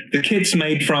vegan. The kit's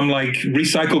made from like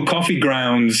recycled coffee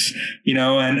grounds,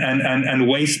 and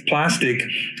waste plastic.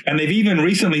 And they've even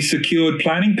recently secured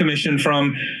planning permission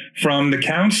from the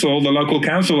council, the local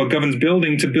council that governs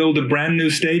building, to build a brand new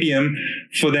stadium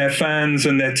for their fans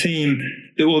and their team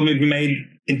that will be made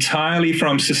entirely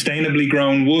from sustainably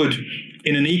grown wood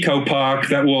in an eco park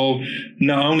that will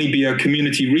not only be a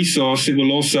community resource, it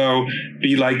will also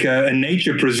be like a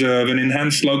nature preserve and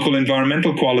enhance local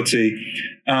environmental quality.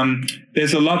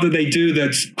 There's a lot that they do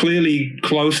that's clearly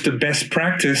close to best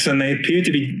practice, and they appear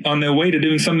to be on their way to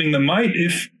doing something that might,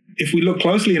 if we look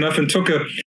closely enough and took a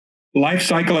life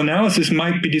cycle analysis,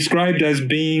 might be described as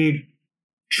being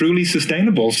truly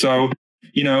sustainable. So,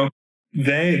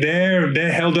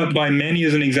 they're held up by many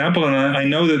as an example, and I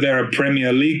know that there are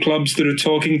Premier League clubs that are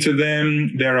talking to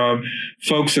them. There are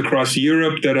folks across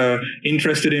Europe that are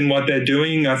interested in what they're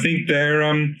doing. I think they're,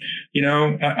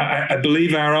 I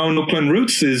believe our own Auckland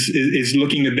Roots is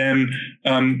looking at them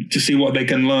to see what they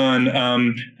can learn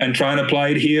and try and apply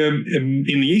it here in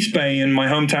the East Bay in my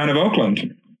hometown of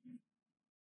Oakland.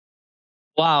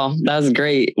 Wow, that's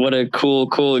great. What a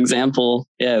cool example.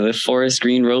 Yeah, the Forest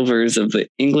Green Rovers of the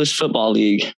English Football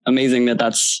League. Amazing that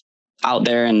that's out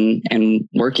there and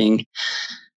working.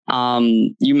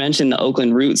 You mentioned the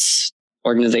Oakland Roots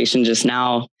organization just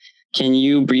now. Can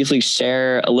you briefly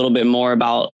share a little bit more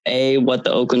about what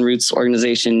the Oakland Roots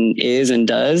organization is and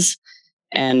does,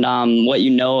 and what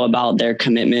you know about their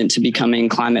commitment to becoming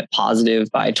climate positive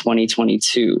by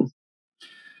 2022?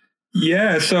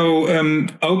 Yeah, so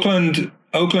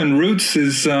Oakland Roots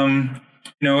is,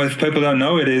 if people don't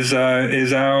know it, is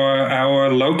our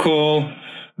local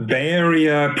Bay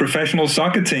Area professional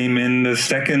soccer team in the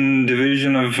second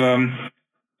division of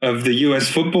the U.S.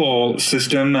 football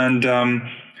system, and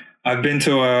I've been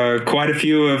to quite a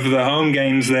few of the home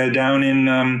games there down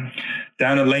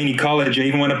at Laney College. I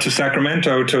even went up to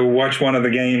Sacramento to watch one of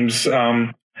the games.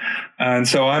 And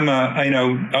so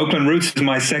Oakland Roots is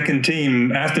my second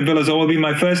team. Aston Villa's always been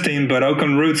my first team, but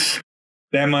Oakland Roots,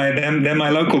 they're my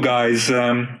local guys.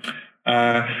 From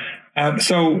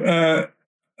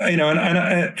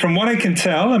what I can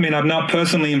tell, I mean, I'm not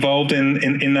personally involved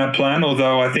in that plan,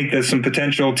 although I think there's some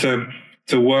potential to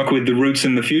work with the Roots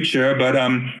in the future. But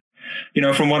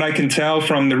from what I can tell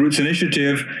from the Roots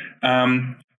Initiative, they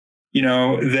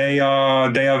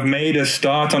have made a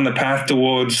start on the path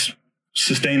towards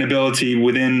sustainability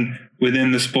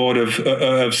within the sport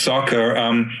of soccer.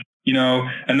 And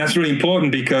that's really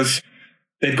important because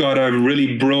they've got a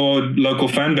really broad local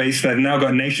fan base that now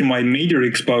got nationwide media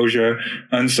exposure.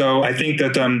 And so I think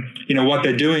that, what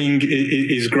they're doing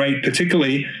is great,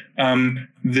 particularly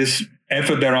this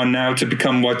effort they're on now to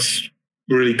become what's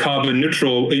really carbon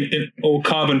neutral or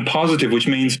carbon positive, which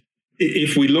means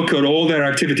if we look at all their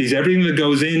activities, everything that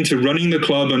goes into running the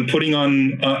club and putting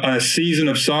on a season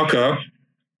of soccer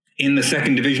in the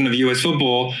second division of US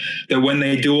football, that when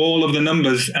they do all of the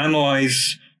numbers,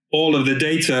 analyze all of the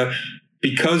data,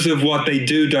 because of what they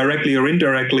do directly or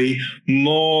indirectly,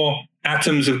 more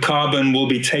atoms of carbon will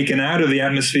be taken out of the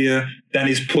atmosphere than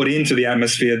is put into the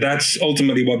atmosphere. That's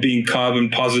ultimately what being carbon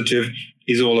positive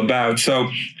is all about. So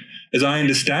as I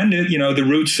understand it, the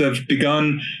Roots have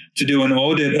begun to do an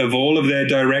audit of all of their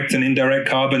direct and indirect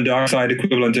carbon dioxide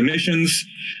equivalent emissions.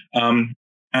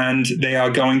 And they are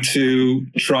going to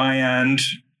try and,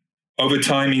 over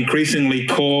time, increasingly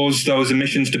cause those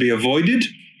emissions to be avoided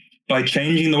by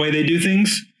changing the way they do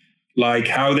things, like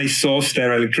how they source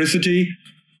their electricity,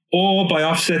 or by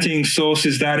offsetting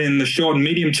sources that in the short and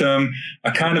medium term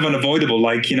are kind of unavoidable.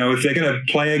 Like, if they're going to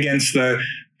play against the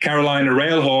Carolina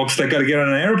Railhawks, they've got to get on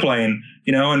an airplane,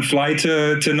 and fly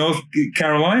to North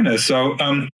Carolina. So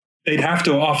they'd have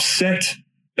to offset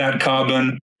that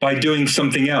carbon by doing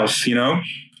something else,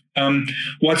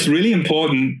 What's really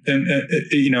important, and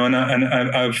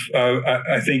I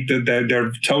think that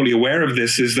they're totally aware of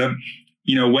this, is that,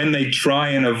 when they try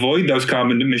and avoid those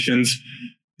carbon emissions,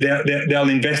 they'll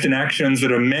invest in actions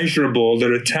that are measurable,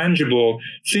 that are tangible,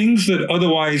 things that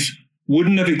otherwise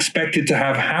wouldn't have expected to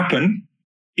have happen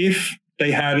if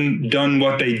they hadn't done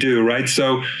what they do, right?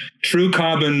 So true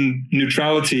carbon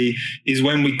neutrality is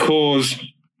when we cause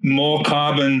more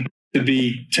carbon to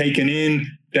be taken in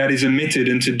that is emitted.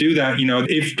 And to do that,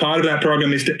 if part of that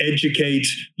program is to educate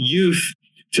youth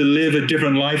to live a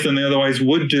different life than they otherwise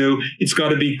would do, it's got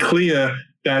to be clear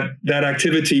that that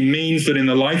activity means that in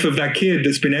the life of that kid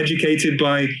that's been educated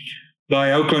by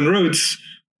Oakland Roots,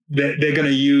 they're going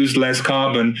to use less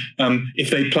carbon. If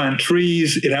they plant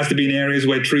trees, it has to be in areas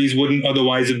where trees wouldn't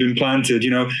otherwise have been planted.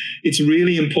 It's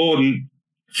really important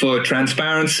for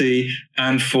transparency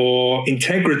and for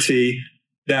integrity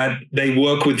that they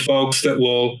work with folks that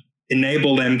will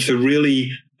enable them to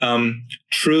really,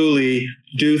 truly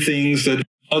do things that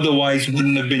otherwise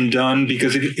wouldn't have been done,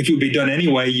 because if it would be done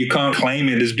anyway, you can't claim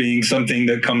it as being something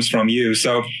that comes from you.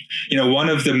 So, one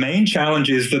of the main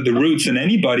challenges that the Roots and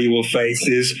anybody will face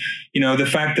is, the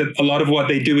fact that a lot of what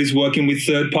they do is working with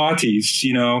third parties,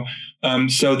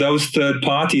 so those third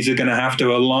parties are going to have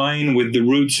to align with the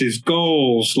Roots'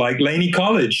 goals, like Laney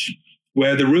College,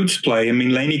 where the Roots play. I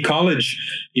mean, Laney College,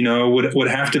 would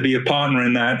have to be a partner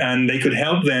in that, and they could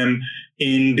help them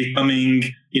in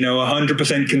becoming,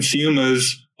 100%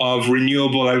 consumers of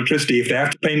renewable electricity. If they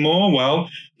have to pay more, well,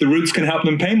 the Roots can help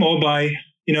them pay more by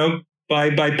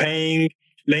paying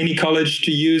Laney College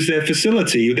to use their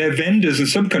facility, their vendors and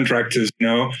subcontractors.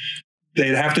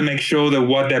 They'd have to make sure that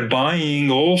what they're buying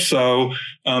also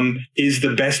is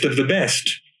the best of the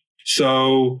best,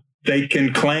 so they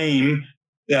can claim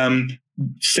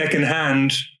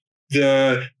secondhand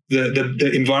the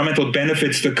environmental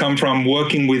benefits that come from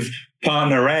working with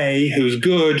partner A, who's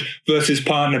good, versus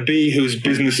partner B, who's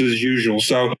business as usual.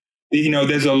 So,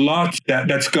 there's a lot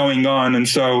that's going on. And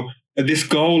so this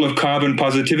goal of carbon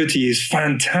positivity is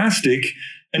fantastic.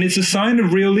 And it's a sign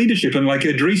of real leadership. And like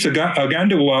Idris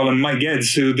Ogandawal and Mike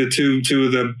Geddes, who the two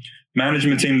of the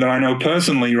management team that I know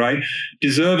personally, right,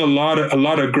 deserve a lot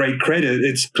of great credit.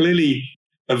 It's clearly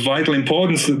of vital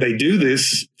importance that they do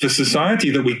this for society,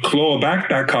 that we claw back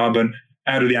that carbon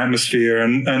out of the atmosphere.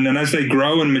 And as they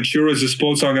grow and mature as a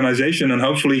sports organization and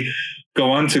hopefully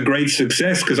go on to great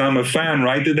success, because I'm a fan,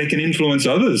 right, that they can influence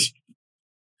others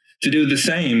to do the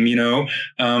same,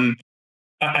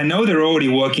 I know they're already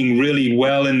working really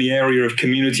well in the area of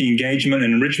community engagement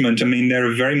and enrichment. I mean,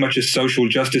 they're very much a social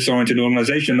justice oriented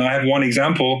organization. I have one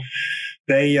example.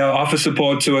 They offer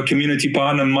support to a community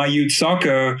partner, My Youth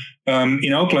Soccer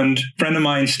in Oakland. A friend of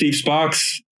mine, Steve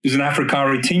Sparks, who's an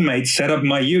Afrikari teammate, set up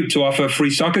My Youth to offer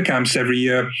free soccer camps every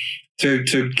year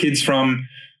to kids from,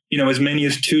 as many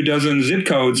as 24 zip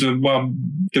codes. Well,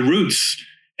 the Roots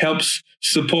helps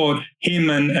support him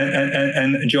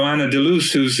and Joanna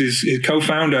DeLuz, who's his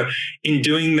co-founder, in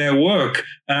doing their work.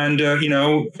 And,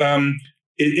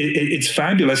 it's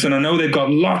fabulous. And I know they've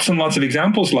got lots and lots of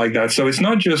examples like that. So it's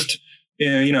not just,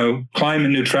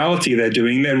 climate neutrality they're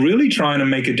doing. They're really trying to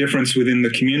make a difference within the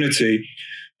community.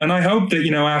 And I hope that,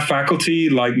 our faculty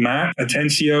like Matt,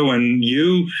 Atencio, and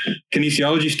you,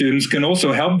 kinesiology students, can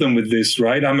also help them with this,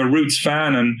 right? I'm a Roots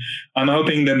fan, and I'm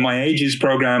hoping that my AGES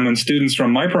program and students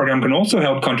from my program can also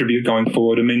help contribute going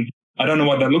forward. I mean, I don't know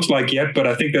what that looks like yet, but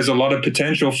I think there's a lot of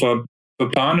potential for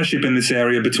partnership in this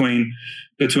area between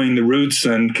the Roots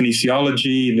and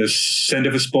kinesiology, the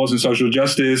Center for Sports and Social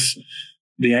Justice,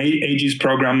 the AGES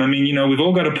program. I mean, we've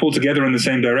all got to pull together in the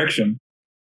same direction.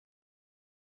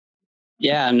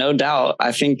 Yeah, no doubt.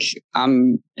 I think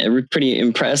I'm pretty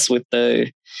impressed with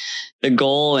the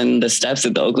goal and the steps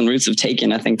that the Oakland Roots have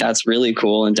taken. I think that's really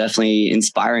cool and definitely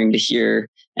inspiring to hear.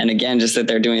 And again, just that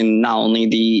they're doing not only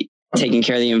the taking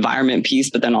care of the environment piece,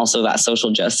 but then also that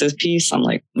social justice piece. I'm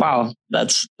like, wow,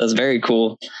 that's very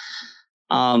cool.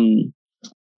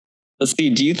 Let's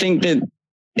see. Do you think that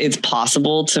it's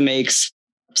possible to make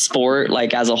sport,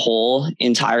 like as a whole,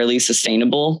 entirely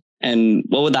sustainable? And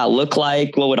what would that look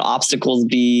like? What would obstacles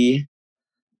be?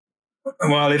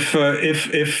 Well, if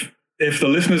the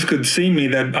listeners could see me,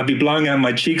 that I'd be blowing out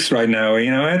my cheeks right now.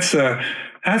 That's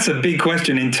a big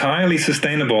question. Entirely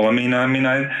sustainable.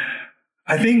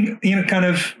 I think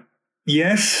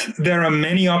yes, there are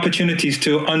many opportunities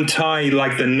to untie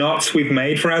like the knots we've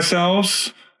made for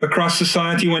ourselves across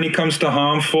society when it comes to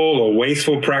harmful or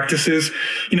wasteful practices.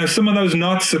 Some of those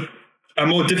knots are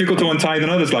more difficult to untie than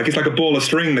others. Like it's like a ball of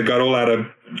string that got all out of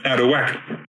whack.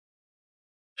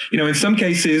 In some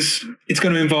cases, it's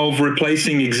going to involve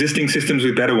replacing existing systems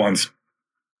with better ones.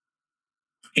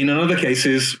 In other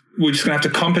cases, we're just going to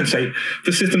have to compensate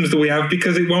for systems that we have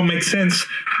because it won't make sense,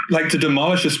 like to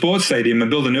demolish a sports stadium and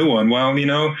build a new one. Well,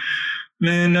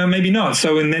 then maybe not.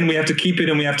 And then we have to keep it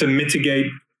and we have to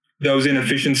mitigate those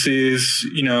inefficiencies,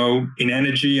 in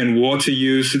energy and water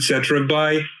use, etc.,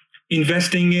 by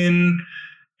investing in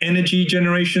energy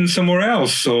generation somewhere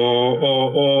else,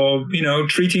 or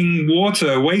treating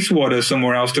wastewater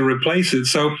somewhere else to replace it.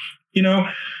 So,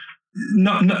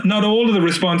 not all of the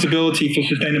responsibility for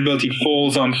sustainability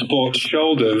falls on sports'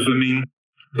 shoulders.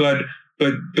 But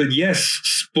yes,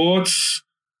 sports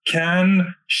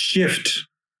can shift.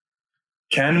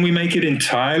 Can we make it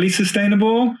entirely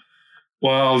sustainable?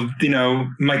 Well,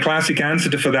 my classic answer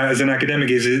for that as an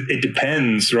academic is it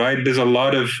depends, right? There's a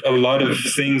lot of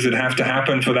things that have to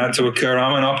happen for that to occur.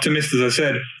 I'm an optimist, as I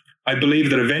said. I believe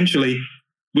that eventually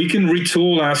we can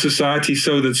retool our society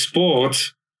so that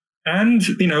sport and,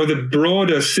 the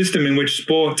broader system in which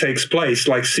sport takes place,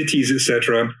 like cities,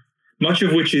 etc., much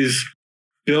of which is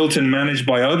built and managed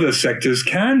by other sectors,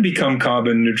 can become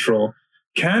carbon neutral,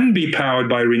 can be powered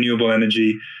by renewable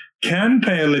energy, can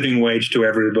pay a living wage to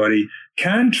everybody,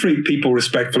 can treat people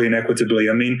respectfully and equitably.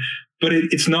 But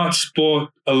it's not sport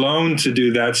alone to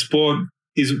do that. Sport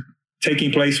is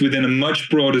taking place within a much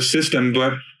broader system.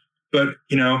 But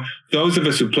those of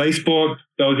us who play sport,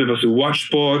 those of us who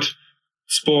watch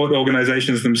sport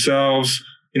organizations themselves,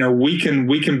 we can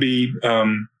be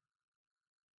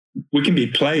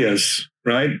players,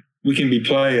 right? We can be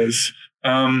players.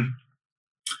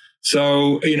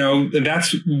 So,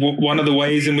 that's one of the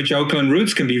ways in which Oakland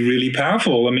Roots can be really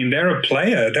powerful. They're a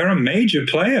player. They're a major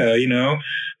player,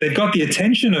 They've got the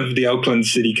attention of the Oakland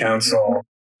City Council.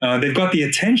 They've got the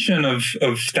attention of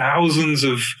thousands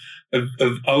of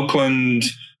Oakland,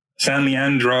 San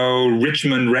Leandro,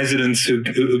 Richmond residents who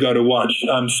go to watch.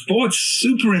 Sports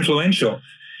super influential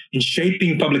in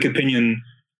shaping public opinion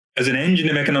as an engine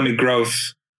of economic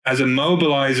growth, as a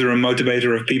mobilizer and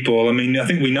motivator of people. I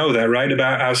think we know that, right,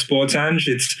 about our sports, Ange?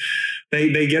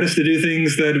 They get us to do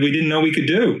things that we didn't know we could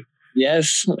do.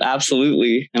 Yes,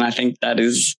 absolutely. And I think that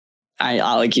is,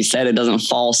 like you said, it doesn't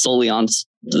fall solely on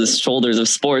the shoulders of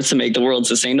sports to make the world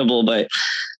sustainable. But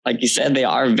like you said, they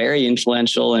are very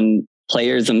influential, and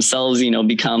players themselves,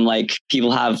 become like,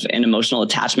 people have an emotional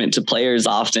attachment to players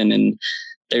often. And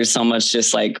there's so much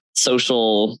just like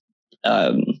social,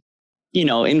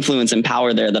 influence and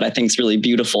power there that I think is really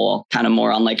beautiful, kind of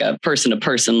more on like a person to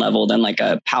person level than like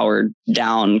a powered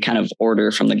down kind of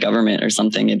order from the government or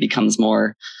something. It becomes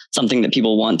more something that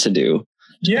people want to do.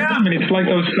 Yeah, I mean, it's like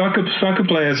those soccer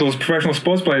players or professional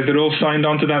sports players that all signed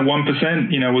on to that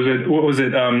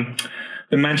 1%.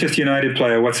 The Manchester United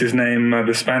player, what's his name?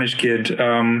 The Spanish kid.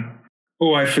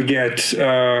 I forget.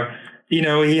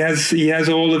 He has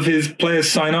all of his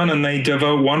players sign on and they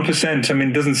devote 1%. I mean,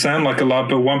 it doesn't sound like a lot,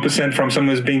 but 1% from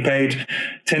someone who's being paid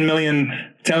 10 million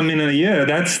a year.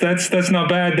 That's not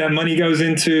bad. That money goes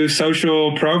into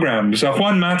social programs. So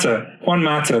Juan Mata, that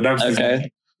was okay. His name,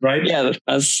 right? Yeah,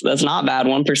 that's not bad.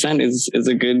 1% is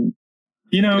a good.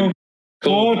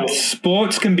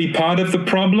 Sports can be part of the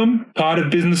problem, part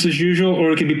of business as usual,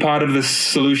 or it can be part of the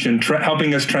solution,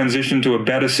 helping us transition to a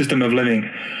better system of living.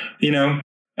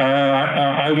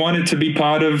 I want it to be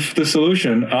part of the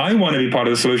solution. I want to be part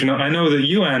of the solution. I know that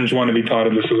you, Ange, want to be part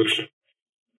of the solution.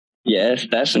 Yes,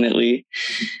 definitely.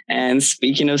 And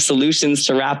speaking of solutions,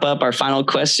 to wrap up our final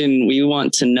question, we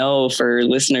want to know for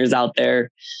listeners out there,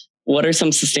 what are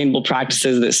some sustainable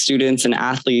practices that students and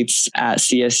athletes at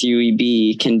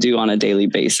CSUEB can do on a daily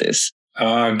basis?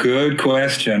 Good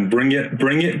question. Bring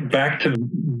it back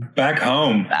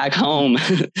home. Back home.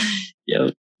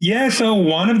 Yep. Yeah, so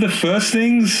one of the first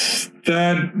things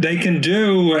that they can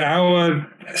do, our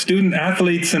student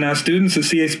athletes and our students at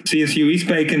CSU East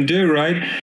Bay can do, right,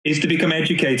 is to become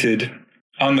educated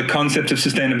on the concept of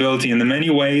sustainability and the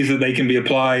many ways that they can be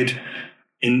applied,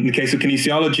 in the case of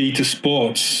kinesiology, to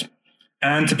sports,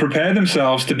 and to prepare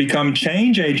themselves to become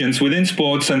change agents within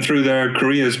sports and through their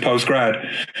careers post-grad.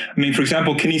 I mean, for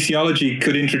example, kinesiology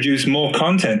could introduce more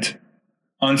content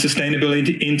on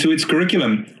sustainability into its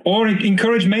curriculum, or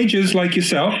encourage majors like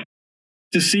yourself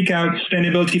to seek out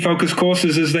sustainability-focused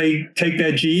courses as they take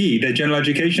their GE, their general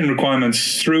education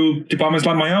requirements, through departments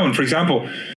like my own. For example,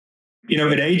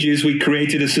 at Aegis, we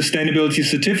created a sustainability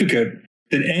certificate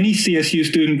that any CSU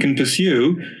student can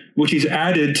pursue, which is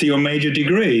added to your major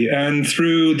degree. And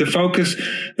through the focus,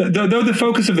 though the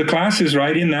focus of the class is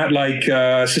right in that, like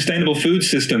sustainable food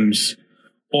systems,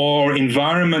 or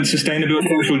environment, sustainability,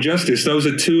 social justice. Those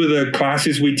are two of the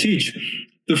classes we teach.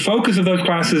 The focus of those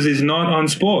classes is not on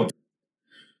sport.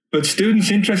 But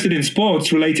students interested in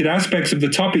sports-related aspects of the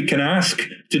topic can ask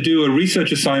to do a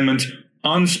research assignment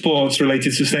on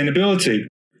sports-related sustainability.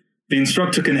 The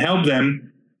instructor can help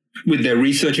them with their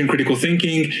research and critical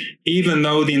thinking, even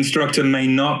though the instructor may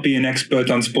not be an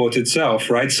expert on sport itself,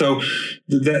 right? So,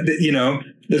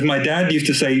 as my dad used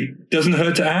to say, doesn't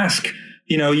hurt to ask.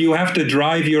 You have to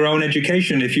drive your own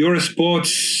education. If you're a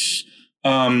sports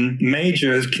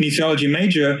major, kinesiology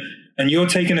major, and you're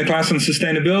taking a class on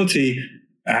sustainability,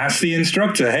 ask the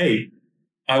instructor, hey,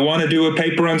 I want to do a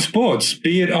paper on sports,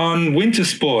 be it on winter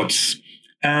sports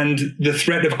and the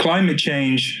threat of climate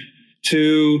change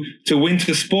to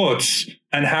winter sports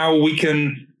and how we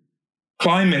can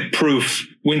climate proof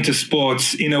winter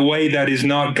sports in a way that is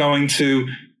not going to,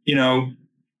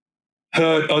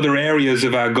 hurt other areas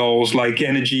of our goals like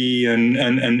energy and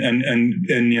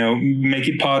make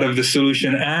it part of the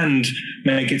solution and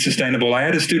make it sustainable. I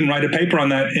had a student write a paper on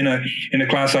that in a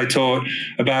class I taught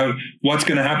about what's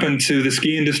going to happen to the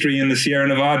ski industry in the Sierra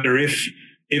Nevada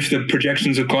if the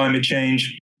projections of climate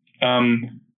change are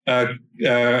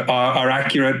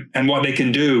accurate, and what they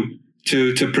can do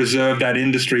to preserve that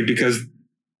industry, because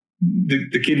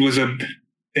the kid was a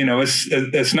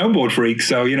snowboard freak.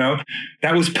 So,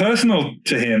 that was personal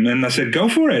to him. And I said, go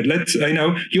for it.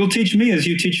 You'll teach me as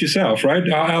you teach yourself, right?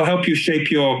 I'll help you shape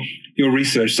your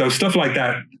research. So stuff like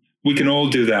that, we can all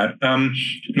do that.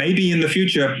 Maybe in the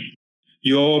future,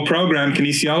 your program,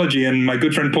 kinesiology, and my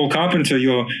good friend Paul Carpenter,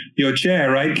 your chair,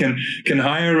 right, can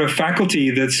hire a faculty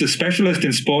that's a specialist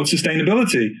in sports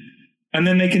sustainability. And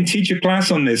then they can teach a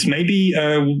class on this. Maybe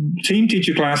a team teach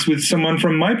a class with someone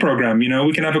from my program.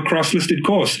 We can have a cross-listed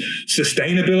course,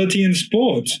 sustainability in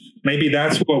sports. Maybe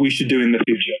that's what we should do in the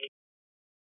future.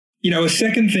 A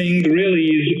second thing really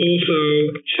is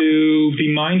also to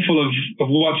be mindful of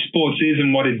what sports is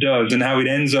and what it does and how it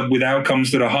ends up with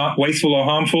outcomes that are wasteful or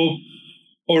harmful,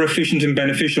 or efficient and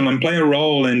beneficial, and play a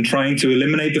role in trying to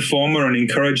eliminate the former and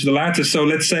encourage the latter. So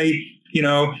let's say,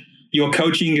 you're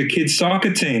coaching a kid's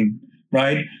soccer team,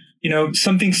 right?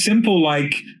 Something simple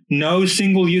like no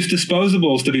single-use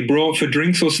disposables to be brought for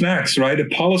drinks or snacks, right? A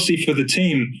policy for the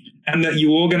team, and that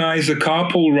you organize a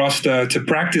carpool roster to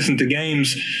practice and to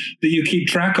games that you keep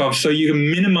track of, so you can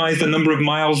minimize the number of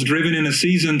miles driven in a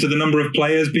season to the number of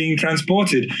players being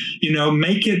transported.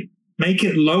 Make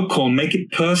it local, make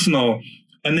it personal,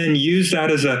 and then use that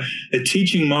as a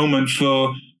teaching moment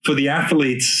for the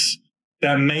athletes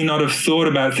that may not have thought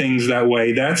about things that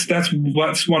way. That's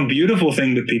one beautiful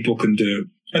thing that people can do.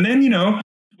 And then,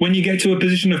 when you get to a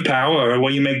position of power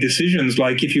where you make decisions,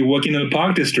 like if you're working in a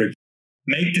park district,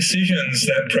 make decisions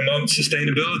that promote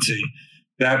sustainability,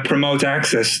 that promote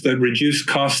access, that reduce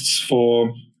costs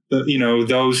for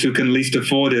those who can least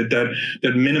afford it,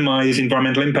 that minimize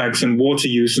environmental impacts and water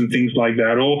use and things like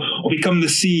that, or become the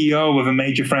CEO of a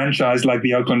major franchise like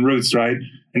the Oakland Roots, right?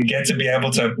 And get to be able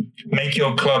to make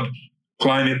your club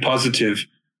climate positive.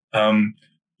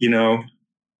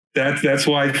 That's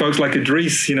why folks like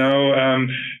Idris, can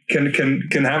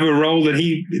have a role that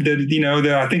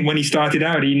I think when he started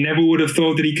out, he never would have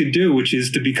thought that he could do, which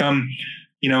is to become,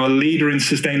 a leader in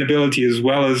sustainability, as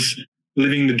well as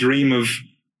living the dream of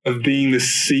being the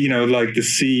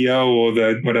CEO or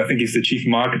what I think is the chief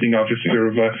marketing officer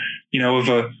of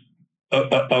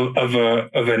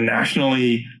a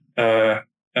nationally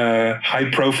high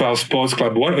profile sports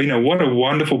club. What a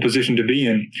wonderful position to be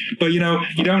in. But you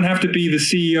don't have to be the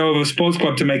CEO of a sports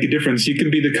club to make a difference. You can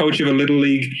be the coach of a little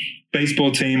league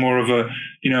baseball team, or of a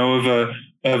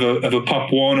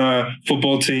Pop Warner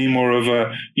football team, or of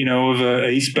a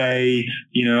East Bay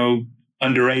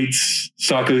under-8s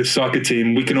soccer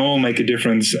team. We can all make a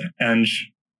difference, and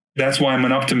that's why I'm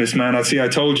an optimist, man. I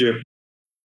told you.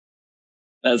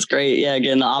 That's great. Yeah,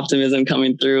 again, the optimism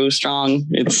coming through strong.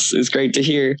 It's great to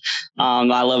hear.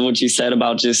 I love what you said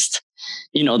about just,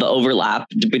 the overlap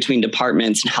between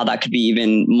departments and how that could be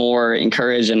even more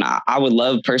encouraged. And I would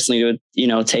love personally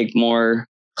to, take more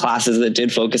classes that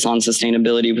did focus on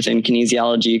sustainability within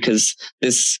kinesiology, because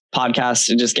this podcast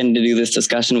and just getting to do this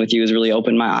discussion with you has really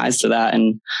opened my eyes to that.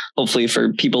 And hopefully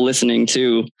for people listening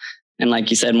too, and like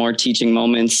you said, more teaching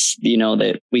moments,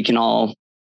 that we can all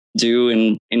do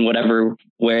in whatever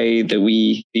way that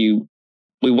we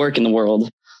work in the world.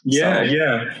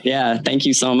 Yeah. Thank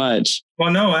you so much.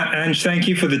 Well, no, Ange, thank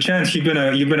you for the chance. You've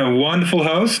been a wonderful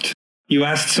host. You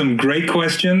asked some great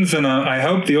questions, and I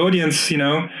hope the audience,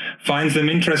 finds them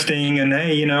interesting. And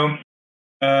hey,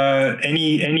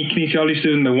 any kinesiology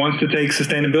student that wants to take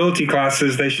sustainability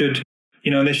classes, they should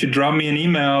drop me an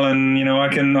email,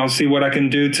 and I'll see what I can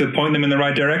do to point them in the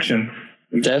right direction.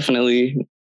 Definitely.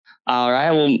 All right.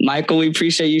 Well, Michael, we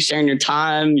appreciate you sharing your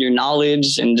time, your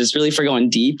knowledge, and just really for going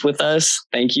deep with us.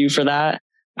 Thank you for that.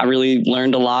 I really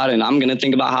learned a lot, and I'm going to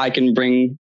think about how I can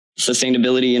bring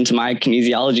sustainability into my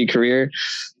kinesiology career.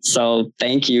 So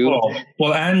thank you.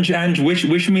 Well, Ange,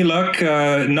 wish me luck.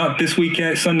 Not this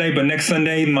weekend, Sunday, but next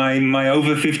Sunday. My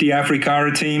over 50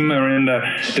 Africara team are in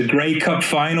the Grey Cup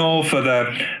final for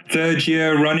the third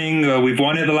year running. We've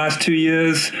won it the last 2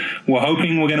 years. We're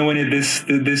hoping we're going to win it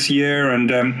this year.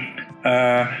 And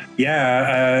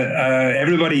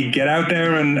everybody get out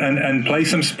there and play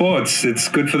some sports. It's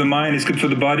good for the mind. It's good for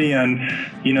the body, and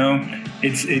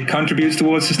it contributes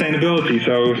towards sustainability.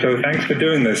 So thanks for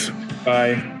doing this.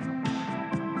 Bye.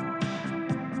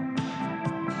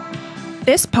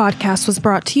 This podcast was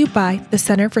brought to you by the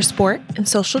Center for Sport and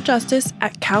Social Justice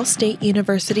at Cal State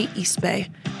University East Bay.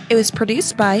 It was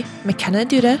produced by McKenna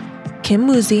Duda, Kim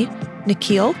Muzi,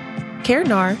 Nikhil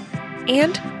Kernar,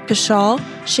 and Kushal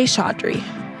Sheshadri.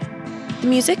 The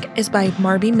music is by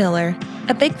Marby Miller.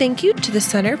 A big thank you to the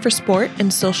Center for Sport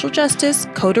and Social Justice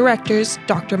co-directors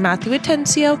Dr. Matthew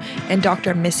Atencio and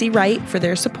Dr. Missy Wright for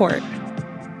their support.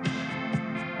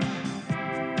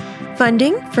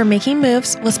 Funding for Making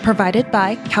Moves was provided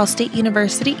by Cal State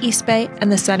University East Bay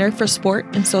and the Center for Sport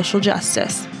and Social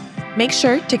Justice. Make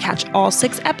sure to catch all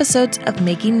 6 episodes of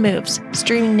Making Moves,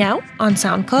 streaming now on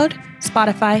SoundCloud,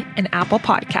 Spotify, and Apple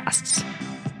Podcasts.